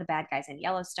 He's one of the bad guys in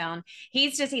Yellowstone.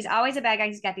 He's always a bad guy.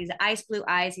 He's got these ice blue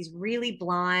eyes. He's really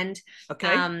blonde.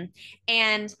 Okay.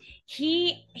 And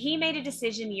he made a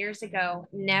decision years ago,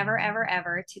 never, ever,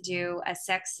 ever to do a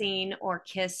sex scene or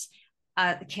kiss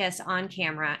on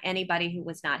camera anybody who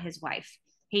was not his wife.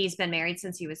 He's been married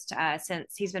since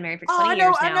he's been married for 20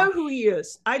 years now. I know who he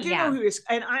is. I do know who he is.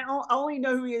 And I only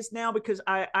know who he is now because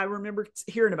I remember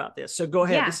hearing about this. So go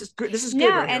ahead. Yeah. This is good. This is good.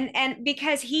 No, and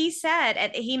because he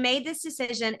said he made this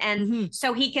decision, and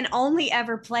so he can only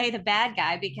ever play the bad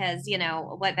guy because,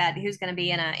 who's going to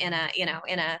be in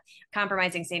a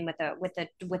compromising scene with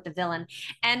the villain.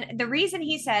 And the reason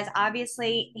he says,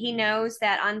 obviously he knows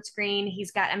that on screen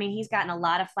he's gotten a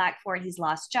lot of flack for it. He's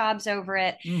lost jobs over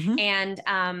it. And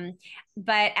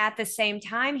but at the same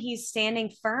time, he's standing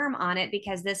firm on it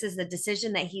because this is the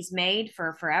decision that he's made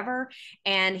for forever.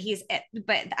 And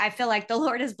but I feel like the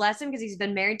Lord has blessed him because he's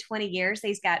been married 20 years.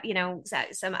 He's got,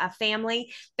 a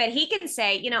family, but he can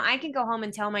say, I can go home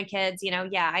and tell my kids,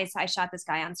 I shot this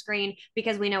guy on screen,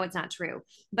 because we know it's not true.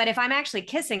 But if I'm actually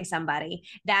kissing somebody,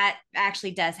 that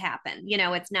actually does happen.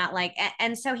 It's not like,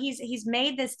 and so he's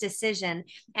made this decision,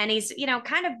 and he's,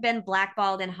 kind of been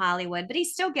blackballed in Hollywood, but he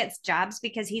still gets jobs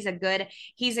because he's a good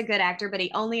actor, but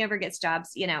he only ever gets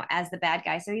jobs, as the bad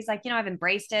guy. So he's like, I've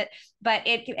embraced it, but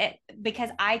because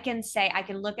I can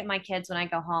look at my kids when I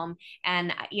go home,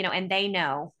 and, and they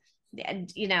know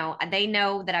you know, they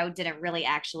know that I didn't really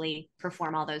actually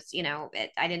perform all those, you know,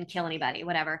 I didn't kill anybody,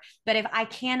 whatever. But if I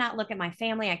cannot look at my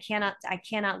family, I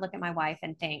cannot look at my wife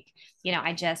and think, you know,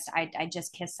 I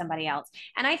just kissed somebody else.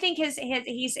 And I think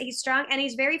he's strong, and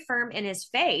he's very firm in his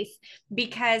faith,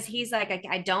 because he's like,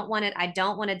 I don't want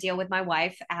to deal with my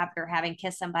wife after having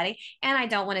kissed somebody, and I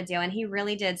don't want to deal. And he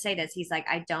really did say this. He's like,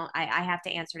 I have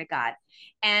to answer to God.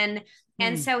 And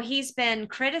so he's been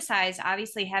criticized,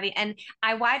 obviously heavy. And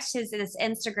I watched this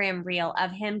Instagram reel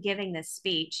of him giving this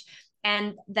speech,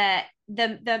 and the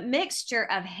mixture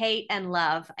of hate and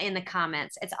love in the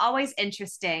comments. It's always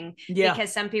interesting,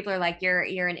 because some people are like,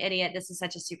 you're an idiot. This is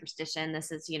such a superstition.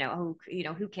 This is,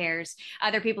 who cares?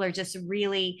 Other people are just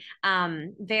really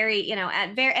very,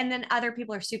 and then other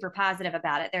people are super positive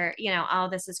about it. They're, oh,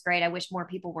 this is great. I wish more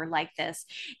people were like this,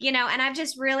 and I've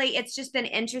just really, it's just been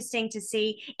interesting to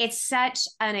see. It's such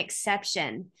an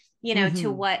exception, to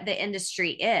what the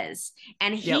industry is.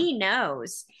 And he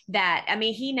knows that. I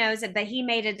mean, he knows it, but he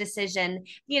made a decision.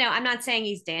 I'm not saying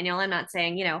he's Daniel. I'm not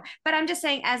saying, but I'm just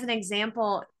saying, as an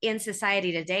example in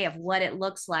society today of what it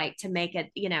looks like to make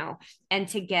it, and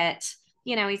to get,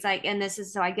 he's like, and this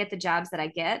is, so I get the jobs that I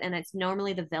get, and it's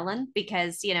normally the villain,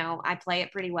 because, I play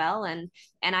it pretty well, and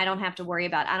I don't have to worry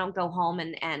about, I don't go home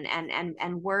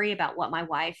and worry about what my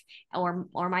wife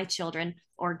or my children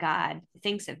or God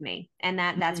thinks of me. And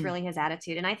that's really his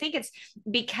attitude. And I think it's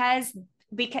because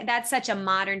that's such a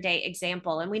modern day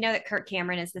example. And we know that Kirk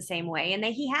Cameron is the same way, and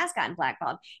that he has gotten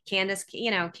blackballed. Candace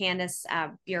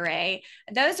Bure,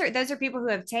 those are people who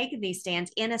have taken these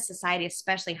stands in a society,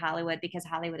 especially Hollywood, because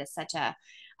Hollywood is such a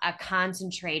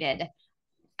concentrated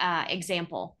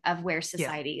example of where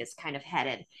society is kind of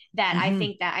headed, that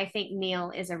I think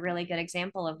Neil is a really good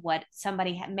example of what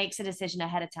somebody makes a decision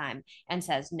ahead of time and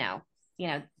says, no,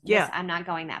 I'm not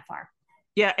going that far.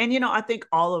 Yeah. And, I think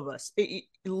all of us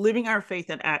living our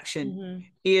faith in action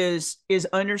is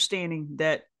understanding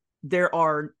that there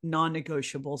are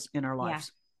non-negotiables in our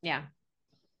lives. Yeah.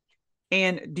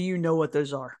 And do you know what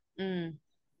those are? Do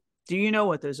you know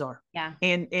what those are? Yeah.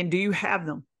 And do you have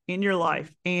them in your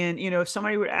life? And, if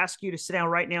somebody would ask you to sit down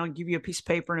right now and give you a piece of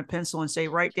paper and a pencil and say,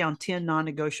 write down 10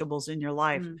 non-negotiables in your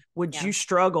life, would you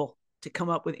struggle to come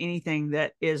up with anything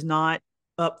that is not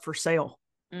up for sale?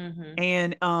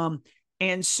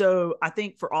 And so I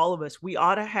think for all of us, we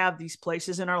ought to have these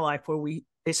places in our life where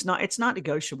it's not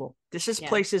negotiable. This is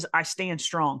places I stand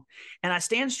strong, and I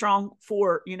stand strong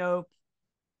for,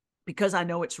 because I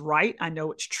know it's right. I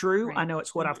know it's true. Right. I know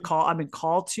it's what I've been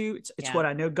called to. It's what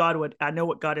I know I know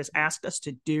what God has asked us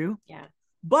to do. Yeah.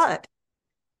 But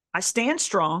I stand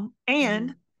strong,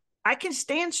 and I can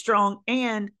stand strong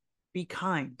and be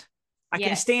kind. I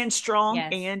can stand strong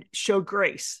and show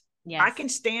grace. Yes. I can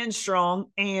stand strong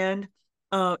and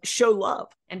show love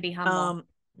and be humble.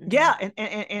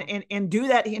 And do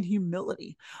that in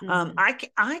humility.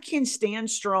 I can stand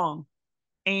strong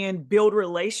and build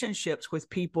relationships with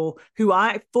people who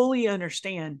I fully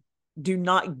understand do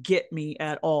not get me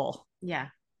at all. Yeah.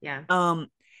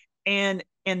 And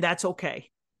that's okay.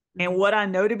 And what I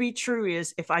know to be true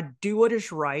is, if I do what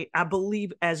is right, I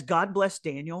believe, as God blessed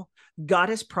Daniel, God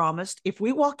has promised, if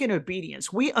we walk in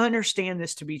obedience, we understand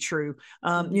this to be true.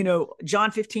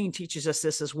 John 15 teaches us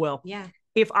this as well. Yeah.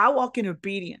 If I walk in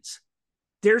obedience,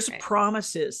 there's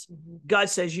promises. God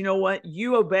says, you know what?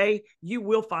 You obey, you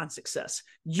will find success.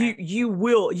 You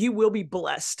will be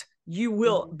blessed. You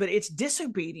will, but it's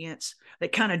disobedience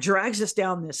that kind of drags us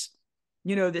down this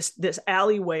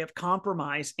alleyway of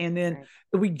compromise. And then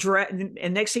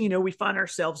and next thing you know, we find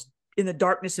ourselves in the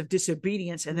darkness of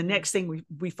disobedience. And the next thing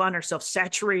we find ourselves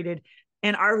saturated,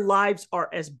 and our lives are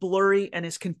as blurry and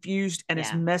as confused and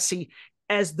as messy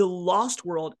as the lost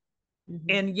world.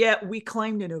 And yet we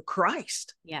claim to know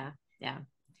Christ. Yeah. I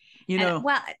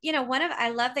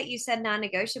love that you said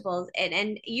non-negotiables,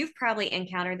 and you've probably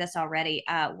encountered this already,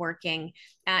 working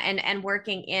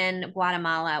in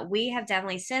Guatemala. We have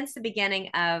definitely, since the beginning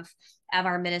of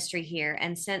our ministry here,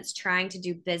 and since trying to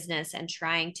do business and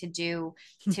trying to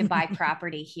buy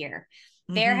property here,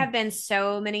 there have been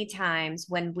so many times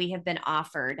when we have been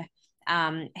offered,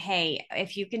 hey,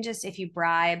 if you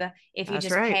bribe, if you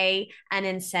pay an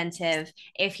incentive,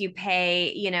 if you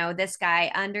pay, this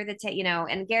guy under the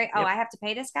and Gary, I have to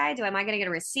pay this guy. Am I going to get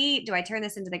a receipt? Do I turn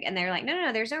this into and they're like,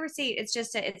 no, there's no receipt. It's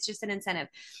just an incentive.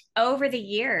 Over the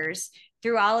years,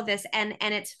 through all of this. And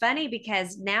it's funny,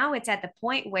 because now it's at the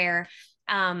point where,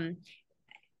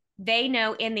 they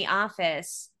know in the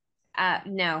office,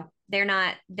 no, they're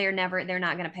not going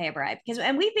to pay a bribe,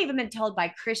 and we've even been told by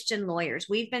Christian lawyers,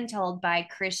 we've been told by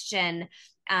Christian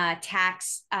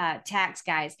tax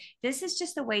guys, this is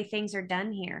just the way things are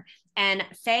done here. And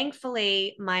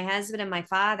thankfully, my husband and my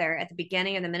father at the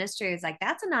beginning of the ministry was like,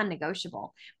 that's a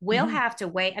non-negotiable. We'll have to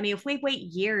wait. I mean, if we wait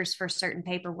years for certain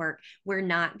paperwork, we're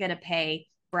not going to pay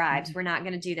bribes. We're not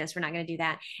going to do this. We're not going to do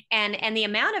that. And the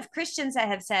amount of Christians that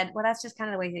have said, well, that's just kind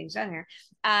of the way things are here,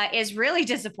 is really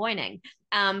disappointing.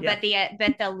 But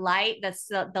the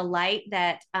light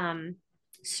that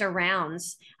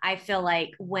surrounds, I feel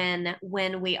like when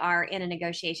we are in a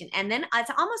negotiation, and then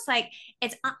it's almost like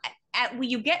it's when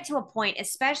you get to a point,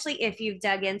 especially if you've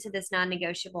dug into this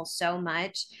non-negotiable so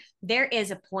much, there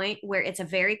is a point where it's a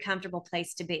very comfortable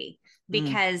place to be,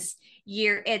 because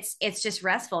it's just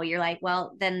restful. You're like,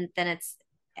 well, then it's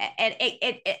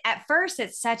at first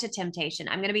it's such a temptation.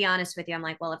 I'm going to be honest with you. I'm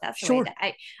like, well, if that's the way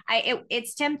that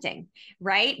it's tempting,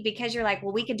 right? Because you're like,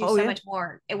 well, we can do so much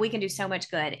more, and we can do so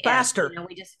much good faster. If,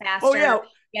 we just faster. Oh yeah,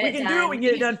 we can do it. We can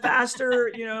get it done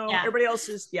faster. Everybody else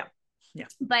is Yeah.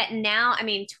 But now, I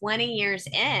mean, 20 years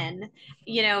in,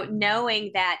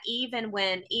 knowing that even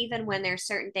when there's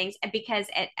certain things, because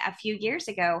a few years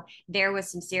ago, there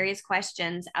was some serious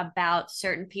questions about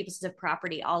certain pieces of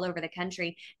property all over the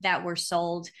country that were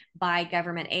sold by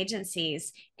government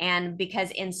agencies, and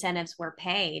because incentives were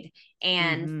paid.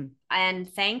 And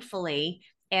thankfully,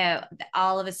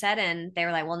 all of a sudden they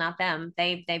were like, well, not them.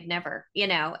 They've never,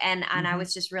 and I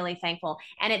was just really thankful.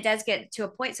 And it does get to a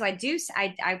point. So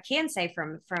I can say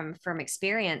from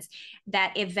experience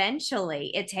that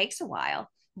eventually it takes a while,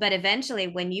 but eventually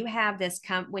when you have this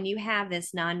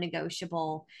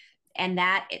non-negotiable, and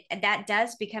that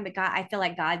does become a God, I feel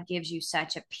like God gives you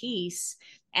such a peace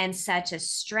and such a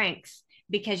strength,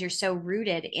 because you're so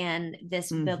rooted in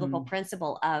this biblical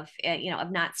principle of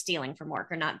not stealing from work,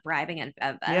 or not bribing an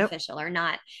official, or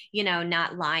not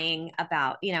lying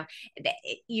about,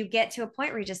 you get to a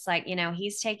point where you're just like,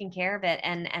 he's taking care of it.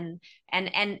 And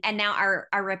now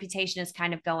our reputation is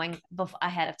kind of going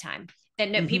ahead of time,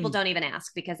 that people don't even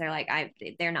ask, because they're like,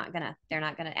 they're not gonna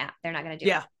do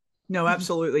it. No,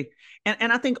 absolutely.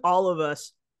 And I think all of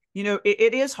us,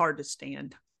 it is hard to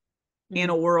stand in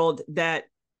a world that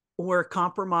where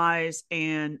compromise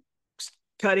and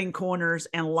cutting corners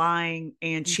and lying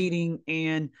and cheating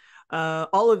and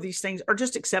all of these things are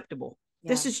just acceptable.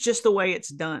 This is just the way it's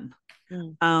done.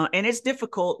 And it's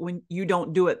difficult when you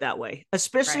don't do it that way,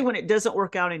 especially when it doesn't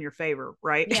work out in your favor,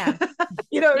 right? Yeah.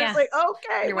 It's like,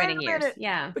 okay, you're waiting years.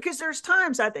 Yeah. Because there's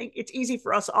times I think it's easy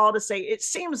for us all to say, it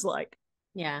seems like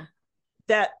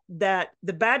that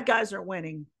the bad guys are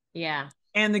winning. Yeah.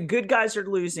 And the good guys are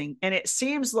losing. And it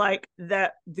seems like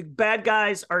that the bad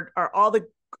guys are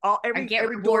every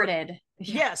rewarded.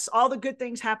 Yes. All the good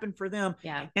things happen for them.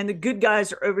 Yeah. And the good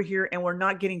guys are over here, and we're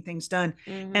not getting things done.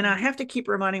 And I have to keep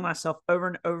reminding myself over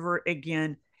and over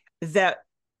again that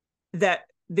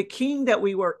the king that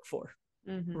we work for,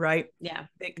 right? Yeah.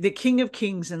 The King of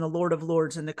Kings and the Lord of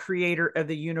Lords and the creator of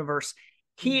the universe,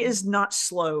 he is not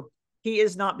slow. He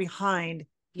is not behind.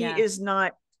 He is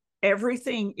not.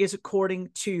 Everything is according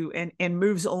to and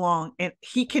moves along, and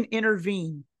he can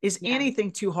intervene. Is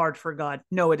anything too hard for God?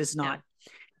 No, it is not.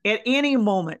 At any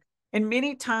moment. And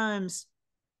many times,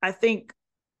 I think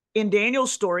in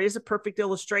Daniel's story is a perfect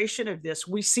illustration of this.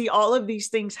 We see all of these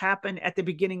things happen at the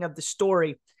beginning of the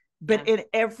story, but in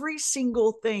every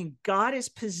single thing, God is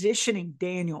positioning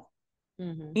Daniel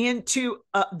into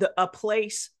a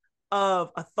place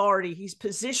of authority. He's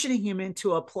positioning him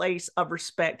into a place of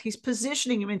respect. He's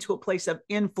positioning him into a place of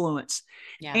influence.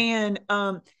 And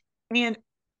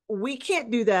we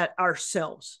can't do that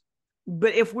ourselves.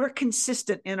 But if we're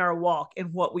consistent in our walk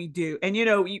and what we do, and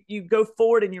you go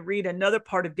forward and you read another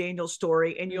part of Daniel's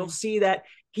story, and you'll see that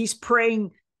he's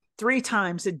praying 3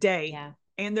 times a day.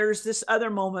 And there's this other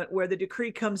moment where the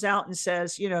decree comes out and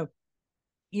says,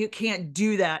 you can't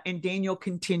do that. And Daniel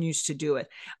continues to do it.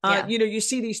 You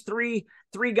see these three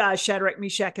guys, Shadrach,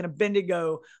 Meshach, and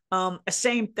Abednego,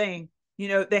 same thing,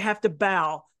 they have to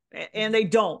bow, and they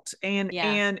don't.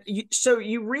 So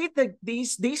you read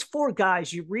these 4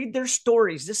 guys, you read their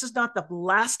stories. This is not the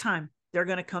last time they're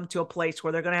going to come to a place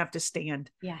where they're going to have to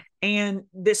stand. And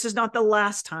this is not the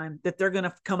last time that they're going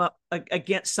to come up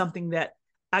against something that,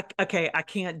 I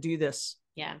can't do this.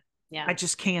 I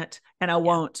just can't, and I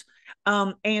won't.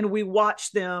 And we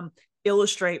watch them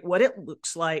illustrate what it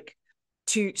looks like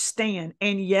to stand.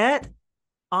 And yet,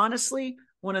 honestly,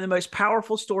 one of the most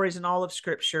powerful stories in all of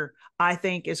Scripture, I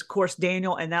think, is, of course,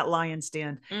 Daniel and that lion's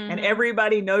den. And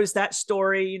everybody knows that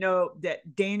story, that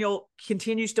Daniel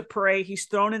continues to pray. He's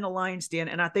thrown in the lion's den.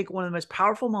 And I think one of the most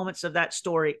powerful moments of that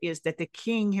story is that the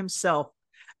king himself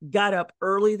got up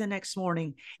early the next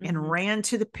morning and ran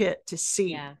to the pit to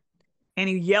see. And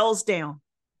he yells down,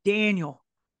 Daniel,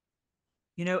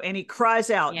 and he cries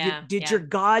out, did your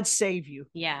God save you?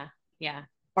 Yeah. Yeah.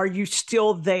 Are you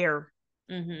still there?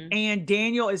 And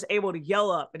Daniel is able to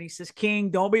yell up and he says,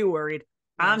 King, don't be worried.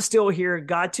 I'm still here.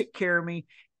 God took care of me.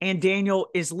 And Daniel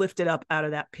is lifted up out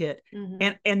of that pit.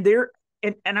 I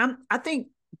think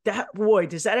that, boy,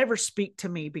 does that ever speak to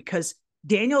me, because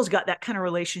Daniel's got that kind of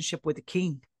relationship with the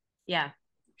king. Yeah.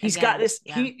 He's got this,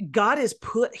 God has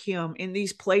put him in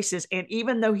these places. And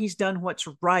even though he's done what's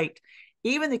right,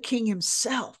 even the king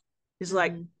himself is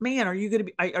like, man, are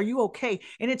you okay?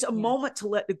 And it's a moment to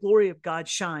let the glory of God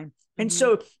shine. And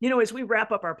so, as we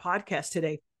wrap up our podcast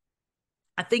today,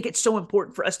 I think it's so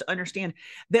important for us to understand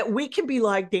that we can be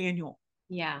like Daniel.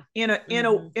 Yeah. In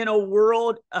a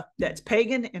world that's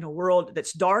pagan, in a world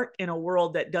that's dark, in a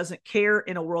world that doesn't care,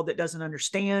 in a world that doesn't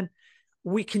understand,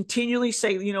 we continually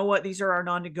say, you know what, these are our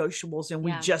non-negotiables, and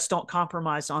we just don't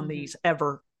compromise on these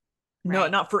ever. Right. No,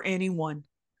 not for anyone.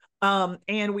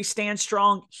 And we stand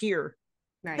strong here.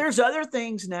 Right. There's other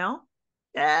things now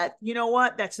that, you know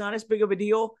what, that's not as big of a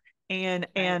deal.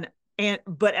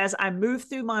 But as I move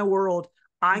through my world,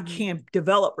 I can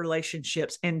develop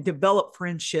relationships and develop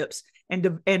friendships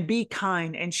and be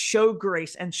kind and show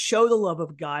grace and show the love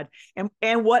of God.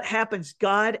 And what happens?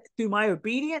 God, through my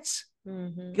obedience,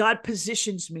 God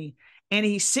positions me and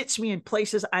he sits me in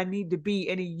places I need to be,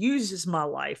 and he uses my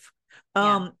life,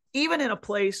 even in a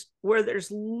place where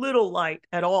there's little light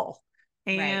at all.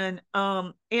 And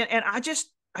I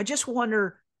just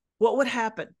wonder what would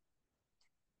happen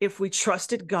if we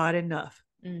trusted God enough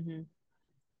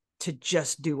to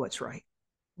just do what's right.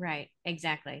 Right.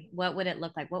 Exactly. What would it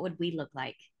look like? What would we look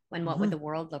like? And what would the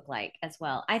world look like as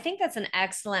well? I think that's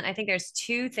I think there's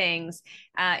two things.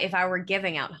 If I were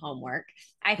giving out homework,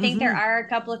 I think there are a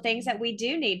couple of things that we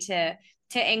do need to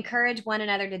encourage one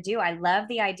another to do. I love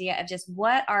the idea of just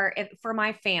for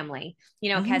my family,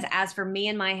 because as for me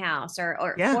and my house,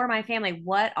 or for my family,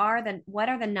 what are the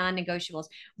non-negotiables?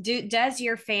 Does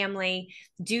your family,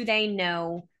 do they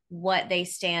know what they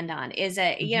stand on? Is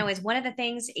one of the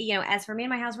things, as for me and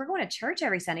my house, we're going to church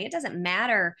every Sunday. It doesn't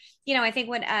matter. I think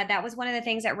that was one of the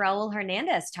things that Raul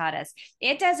Hernandez taught us.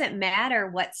 It doesn't matter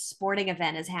what sporting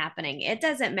event is happening. It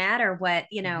doesn't matter what,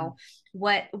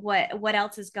 what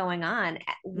else is going on.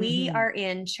 We are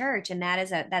in church, and that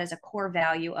is a core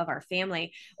value of our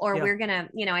family. Or we're gonna,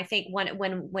 I think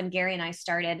when Gary and I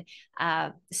started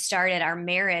our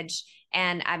marriage,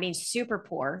 and I mean, super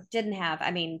poor,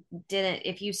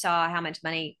 if you saw how much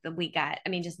money we got,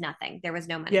 just nothing. There was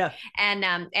no money.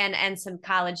 And some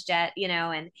college debt,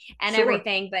 and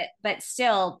everything, but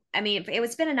still,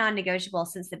 it's been a non-negotiable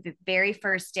since the very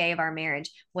first day of our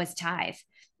marriage was tithe.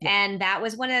 And that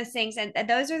was one of those things. And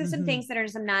those are some things that are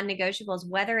some non-negotiables,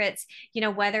 whether it's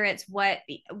what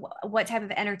type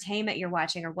of entertainment you're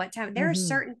watching, or what time. There are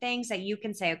certain things that you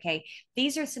can say, okay,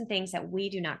 these are some things that we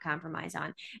do not compromise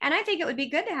on. And I think it would be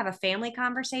good to have a family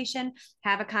conversation,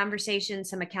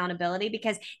 some accountability,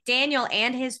 because Daniel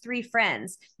and his three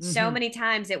friends, so many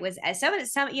times it was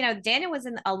Daniel was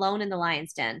alone in the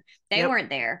lion's den. They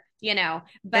weren't there.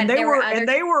 But and they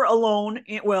were alone.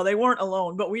 Well, they weren't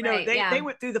alone, but we know they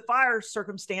went through the fire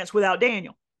circumstance without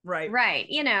Daniel. Right.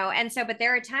 And so, but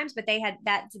there are times, but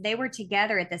they were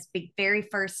together at this very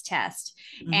first test.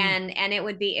 And it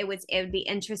would be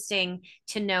interesting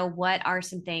to know what are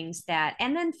some things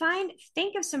and then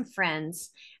think of some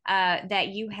friends that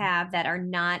you have that are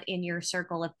not in your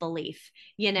circle of belief,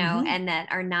 and that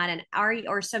are not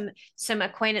or some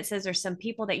acquaintances, or some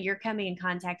people that you're coming in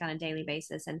contact on a daily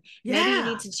basis. And maybe you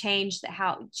need to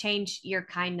change your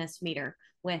kindness meter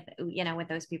with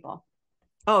those people.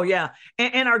 Oh yeah.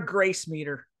 And our grace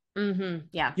meter.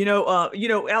 Yeah.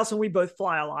 Allison, we both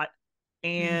fly a lot,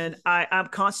 and I'm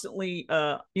constantly,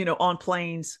 on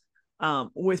planes,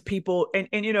 with people, and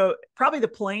probably the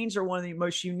planes are one of the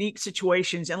most unique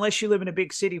situations, unless you live in a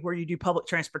big city where you do public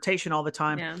transportation all the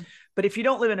time. Yeah. But if you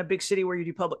don't live in a big city where you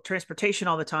do public transportation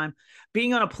all the time,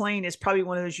 being on a plane is probably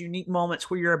one of those unique moments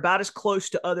where you're about as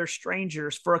close to other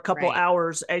strangers for a couple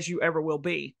hours as you ever will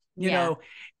be. You know,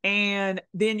 and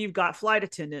then you've got flight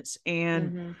attendants,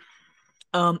 and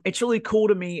it's really cool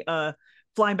to me,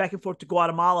 flying back and forth to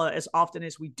Guatemala as often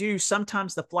as we do.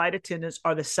 Sometimes the flight attendants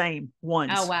are the same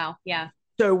ones. Oh, wow. Yeah.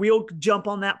 So we'll jump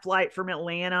on that flight from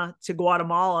Atlanta to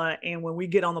Guatemala, and when we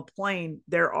get on the plane,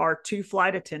 there are two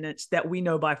flight attendants that we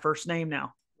know by first name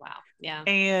now. Wow. Yeah.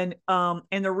 And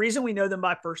the reason we know them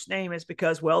by first name is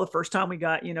because, well, the first time we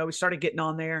started getting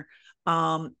on there,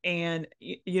 and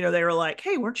they were like,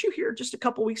 "Hey, weren't you here just a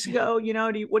couple weeks ago?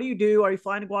 What do you do? Are you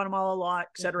flying to Guatemala a lot,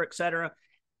 et cetera, et cetera?"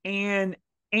 And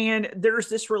there's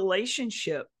this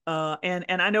relationship, and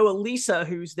I know Elisa,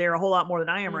 who's there a whole lot more than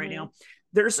I am right now.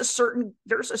 there's a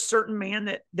certain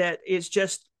man that is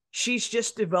just, she's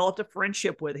just developed a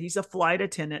friendship with. He's a flight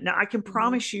attendant. Now I can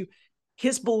promise you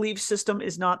his belief system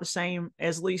is not the same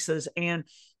as Lisa's. And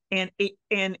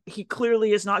he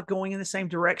clearly is not going in the same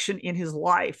direction in his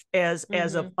life as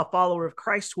a follower of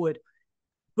Christ would.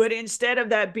 But instead of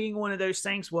that being one of those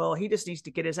things, well, he just needs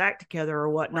to get his act together or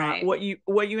whatnot. Right.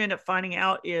 What you end up finding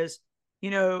out is,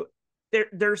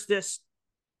 there's this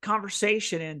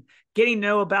conversation and getting to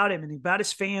know about him and about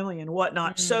his family and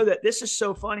whatnot. So that this is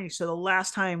so funny. So the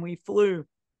last time we flew,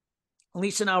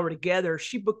 Lisa and I were together.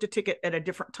 She booked a ticket at a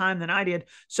different time than I did.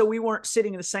 So we weren't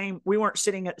sitting at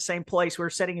the same place. We were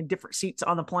sitting in different seats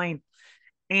on the plane.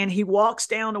 And he walks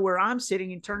down to where I'm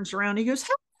sitting and turns around. And he goes,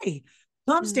 "Hey,"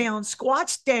 comes down,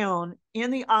 squats down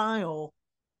in the aisle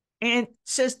and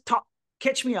says,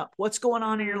 "Catch me up. What's going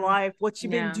on in your life? What you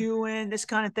been doing?" This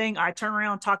kind of thing. I turn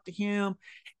around, talk to him,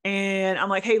 and I'm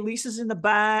like, "Hey, Lisa's in the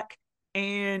back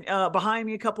and behind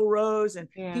me a couple rows." And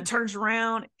he turns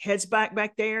around, heads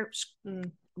back there.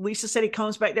 Lisa said he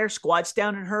comes back there, squats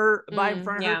down in front of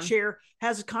her chair,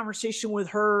 has a conversation with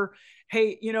her.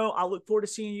 "Hey, I look forward to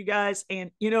seeing you guys."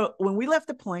 And, when we left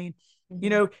the plane,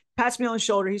 pats me on the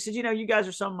shoulder. He said, "You guys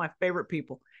are some of my favorite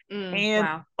people."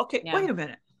 And okay, wait a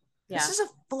minute. This is a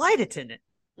flight attendant.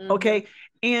 Okay.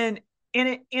 And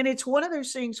it's one of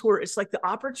those things where it's like the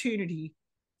opportunity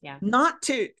not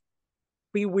to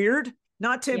be weird,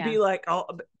 not to be like,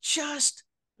 but just,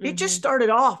 it just started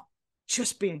off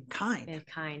just being kind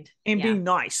and being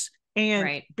nice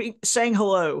and saying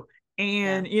hello.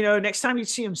 And, next time you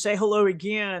see him, say hello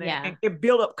again and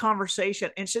build up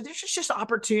conversation. And so there's just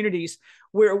opportunities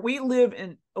where we live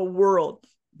in a world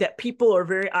that people are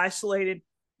very isolated,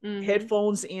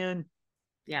 headphones in,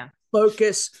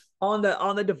 focus on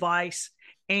the device,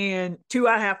 and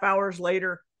 2.5 hours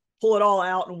later, pull it all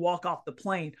out and walk off the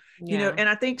plane. And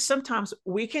I think sometimes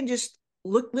we can just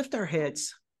lift our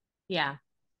heads,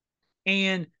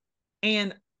 and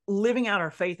living out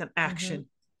our faith in action,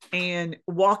 and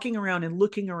walking around and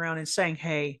looking around and saying,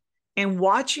 "Hey," and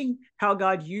watching how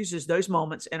God uses those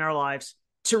moments in our lives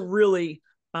to really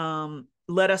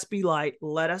let us be light,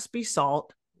 let us be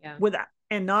salt,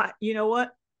 and not,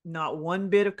 not one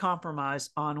bit of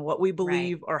compromise on what we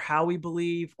believe or how we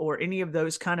believe or any of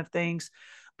those kind of things.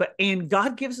 And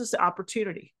God gives us the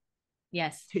opportunity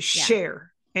to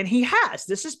share. And he has.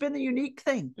 This has been the unique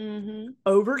thing.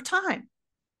 Over time,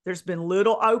 there's been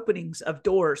little openings of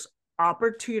doors,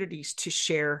 opportunities to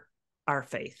share our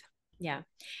faith. Yeah.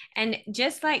 And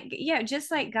just like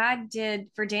God did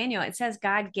for Daniel, it says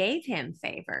God gave him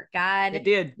favor. God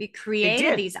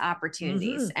created these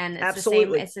opportunities. And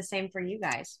it's the same for you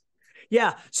guys.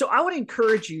 Yeah. So I would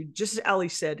encourage you, just as Ellie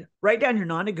said, write down your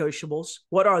non-negotiables.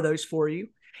 What are those for you?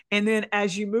 And then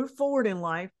as you move forward in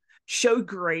life, show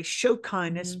grace, show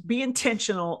kindness, be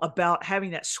intentional about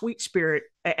having that sweet spirit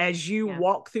as you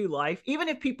walk through life. Even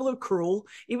if people are cruel,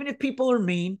 even if people are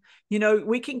mean,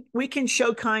 we can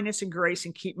show kindness and grace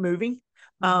and keep moving.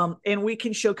 And we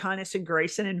can show kindness and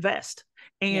grace and invest.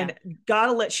 And God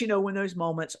will let you know when those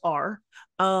moments are.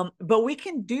 But we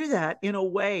can do that in a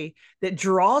way that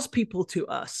draws people to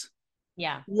us.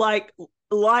 Yeah. Like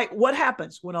what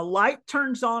happens when a light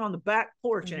turns on the back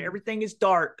porch and everything is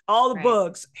dark, all the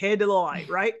bugs head to the light,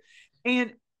 right?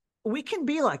 And we can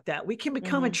be like that. We can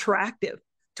become attractive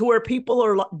to where people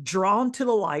are drawn to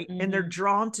the light and they're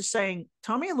drawn to saying,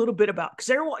 "Tell me a little bit about," because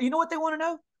you know what they want to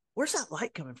know? Where's that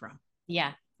light coming from?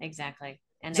 Yeah, exactly.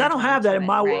 And I don't have that in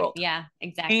my world. Yeah,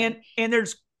 exactly.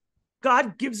 And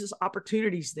God gives us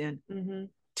opportunities then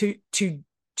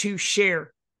to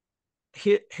share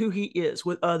who he is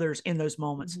with others in those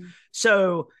moments.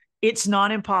 So it's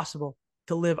not impossible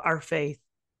to live our faith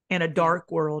in a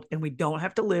dark world, and we don't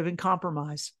have to live in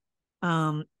compromise.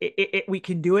 We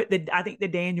can do it, I think, the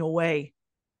Daniel way.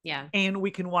 Yeah. And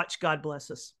we can watch God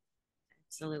bless us.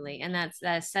 Absolutely. And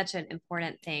that's such an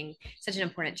important thing, such an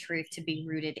important truth to be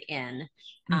rooted in,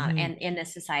 and in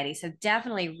this society. So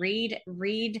definitely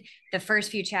read the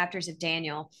first few chapters of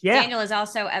Daniel. Yeah. Daniel is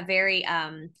also a very,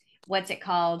 what's it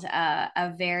called?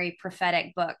 A very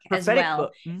prophetic book as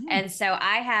well. And so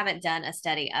I haven't done a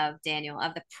study of Daniel,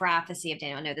 of the prophecy of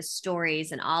Daniel. I know the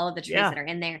stories and all of the truths that are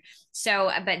in there.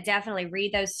 So, but definitely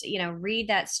read those, read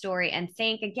that story and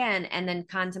think again, and then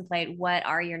contemplate what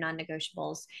are your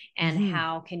non-negotiables and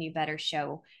how can you better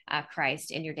show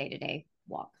Christ in your day-to-day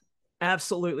walk.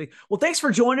 Absolutely. Well, thanks for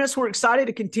joining us. We're excited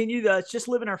to continue just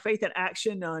living our faith in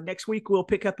action. Next week, we'll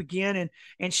pick up again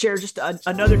and share just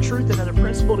another truth, another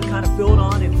principle to kind of build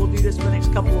on. And we'll do this for the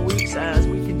next couple of weeks as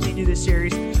we continue this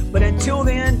series. But until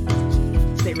then,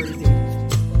 stay rooted deep.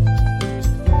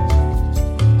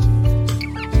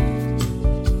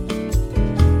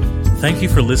 Thank you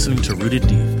for listening to Rooted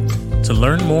Deep. To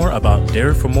learn more about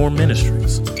Dare for More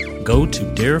Ministries, go to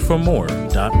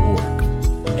dareformore.org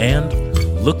and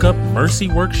look up Mercy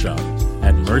Workshop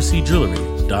at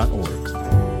mercyjewelry.org.